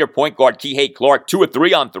 senior point guard Kihei Clark, 2 of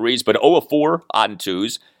 3 on threes, but 0 of 4 on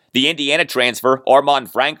twos. The Indiana transfer,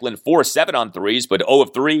 Armand Franklin, 4 of 7 on threes, but 0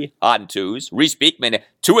 of 3 on twos. Reese Beekman,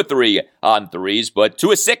 2 of 3 on threes, but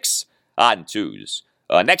 2 of 6 on twos.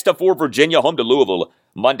 Next up for Virginia, home to Louisville,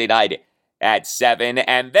 Monday night at 7.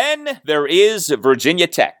 And then there is Virginia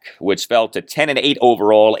Tech, which fell to 10-8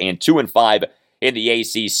 overall and 2-5 in the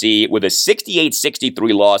ACC with a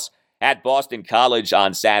 68-63 loss at Boston College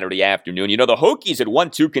on Saturday afternoon. You know, the Hokies had won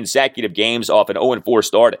 2 consecutive games off an 0-4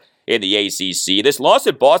 start in the ACC. This loss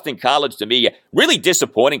at Boston College, to me, really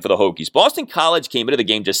disappointing for the Hokies. Boston College came into the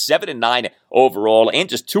game just 7-9 overall and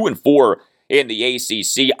just 2-4 in the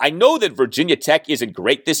ACC. I know that Virginia Tech isn't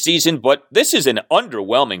great this season, but this is an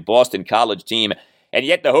underwhelming Boston College team, and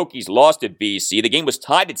yet the Hokies lost at BC. The game was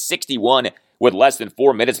tied at 61 with less than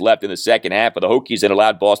 4 minutes left in the second half, but the Hokies had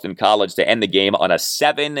allowed Boston College to end the game on a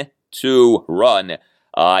 7-2 run.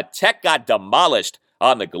 Tech got demolished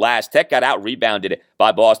on the glass. Tech got out-rebounded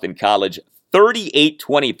by Boston College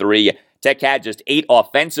 38-23. Tech had just 8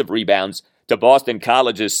 offensive rebounds to Boston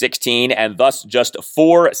College's 16, and thus just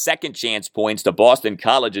 4 second-chance points to Boston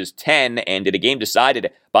College's 10, and in a game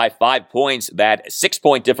decided by 5 points, that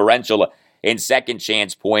 6-point differential in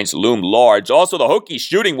second-chance points loomed large. Also, the Hokies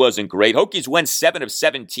shooting wasn't great. Hokies went 7 of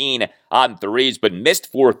 17 on threes, but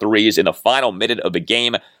missed 4 threes in the final minute of the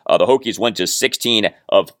game. The Hokies went to 16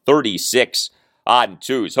 of 36 on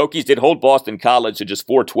twos. Hokies did hold Boston College to just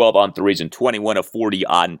 4-12 on threes and 21 of 40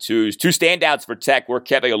 on twos. 2 standouts for Tech were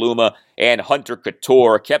Keve Aluma and Hunter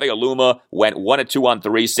Couture. Keve Aluma went 1 of 2 on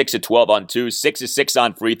threes, 6 of 12 on twos, 6 of 6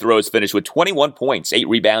 on free throws, finished with 21 points, 8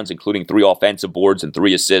 rebounds, including 3 offensive boards and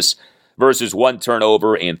 3 assists, versus 1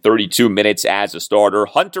 turnover in 32 minutes as a starter.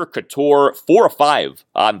 Hunter Couture, 4 of 5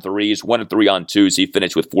 on threes, 1 of 3 on twos. He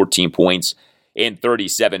finished with 14 points in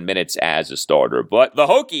 37 minutes as a starter. But the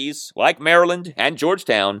Hokies, like Maryland and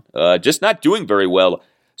Georgetown, just not doing very well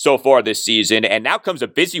so far this season. And now comes a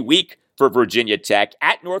busy week for Virginia Tech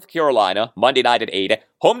at North Carolina, Monday night at 8,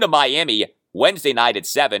 home to Miami, Wednesday night at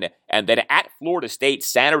 7, and then at Florida State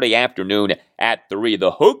Saturday afternoon at 3.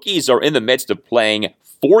 The Hokies are in the midst of playing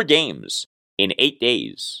 4 games in 8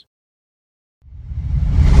 days.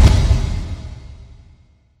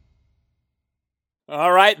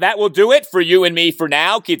 All right, that will do it for you and me for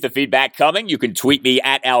now. Keep the feedback coming. You can tweet me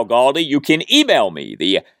at Al Galdi. You can email me,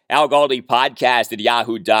 the Al Galdi podcast at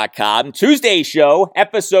yahoo.com. Tuesday's show,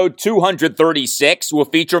 episode 236, will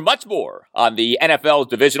feature much more on the NFL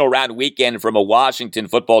Divisional Round weekend from a Washington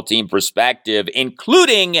football team perspective,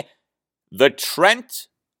 including the Trent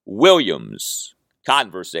Williams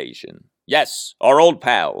conversation. Yes, our old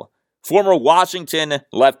pal, former Washington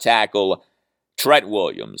left tackle, Trent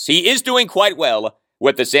Williams. He is doing quite well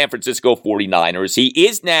with the San Francisco 49ers. He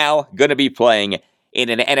is now going to be playing in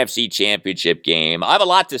an NFC Championship game. I have a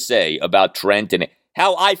lot to say about Trent and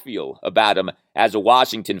how I feel about him as a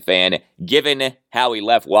Washington fan, given how he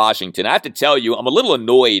left Washington. I have to tell you, I'm a little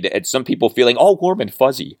annoyed at some people feeling all warm and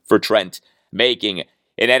fuzzy for Trent making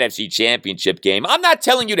an NFC Championship game. I'm not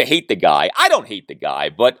telling you to hate the guy. I don't hate the guy,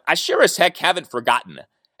 but I sure as heck haven't forgotten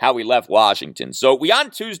how he left Washington. So we on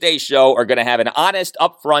Tuesday's show are going to have an honest,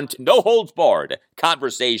 upfront, no-holds-barred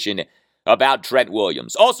conversation about Trent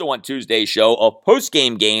Williams. Also on Tuesday's show, a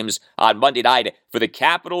post-game games on Monday night for the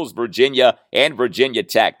Capitals, Virginia, and Virginia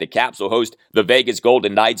Tech. The Caps will host the Vegas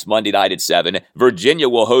Golden Knights Monday night at 7. Virginia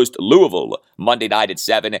will host Louisville Monday night at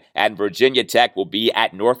 7. And Virginia Tech will be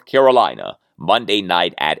at North Carolina Monday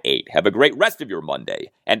night at 8. Have a great rest of your Monday,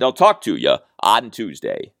 and I'll talk to you on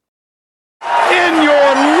Tuesday. In your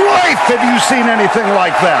life, have you seen anything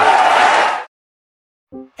like that?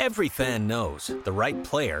 Every fan knows the right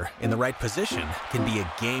player in the right position can be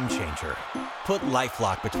a game changer. Put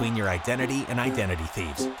LifeLock between your identity and identity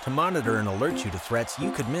thieves to monitor and alert you to threats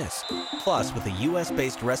you could miss. Plus, with a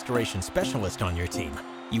U.S.-based restoration specialist on your team,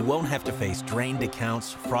 you won't have to face drained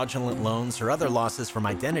accounts, fraudulent loans, or other losses from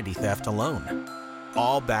identity theft alone.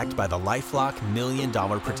 All backed by the LifeLock $1 Million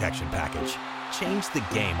Protection Package. Change the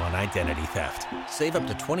game on identity theft. Save up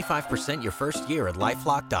to 25% your first year at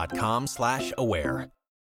LifeLock.com/aware.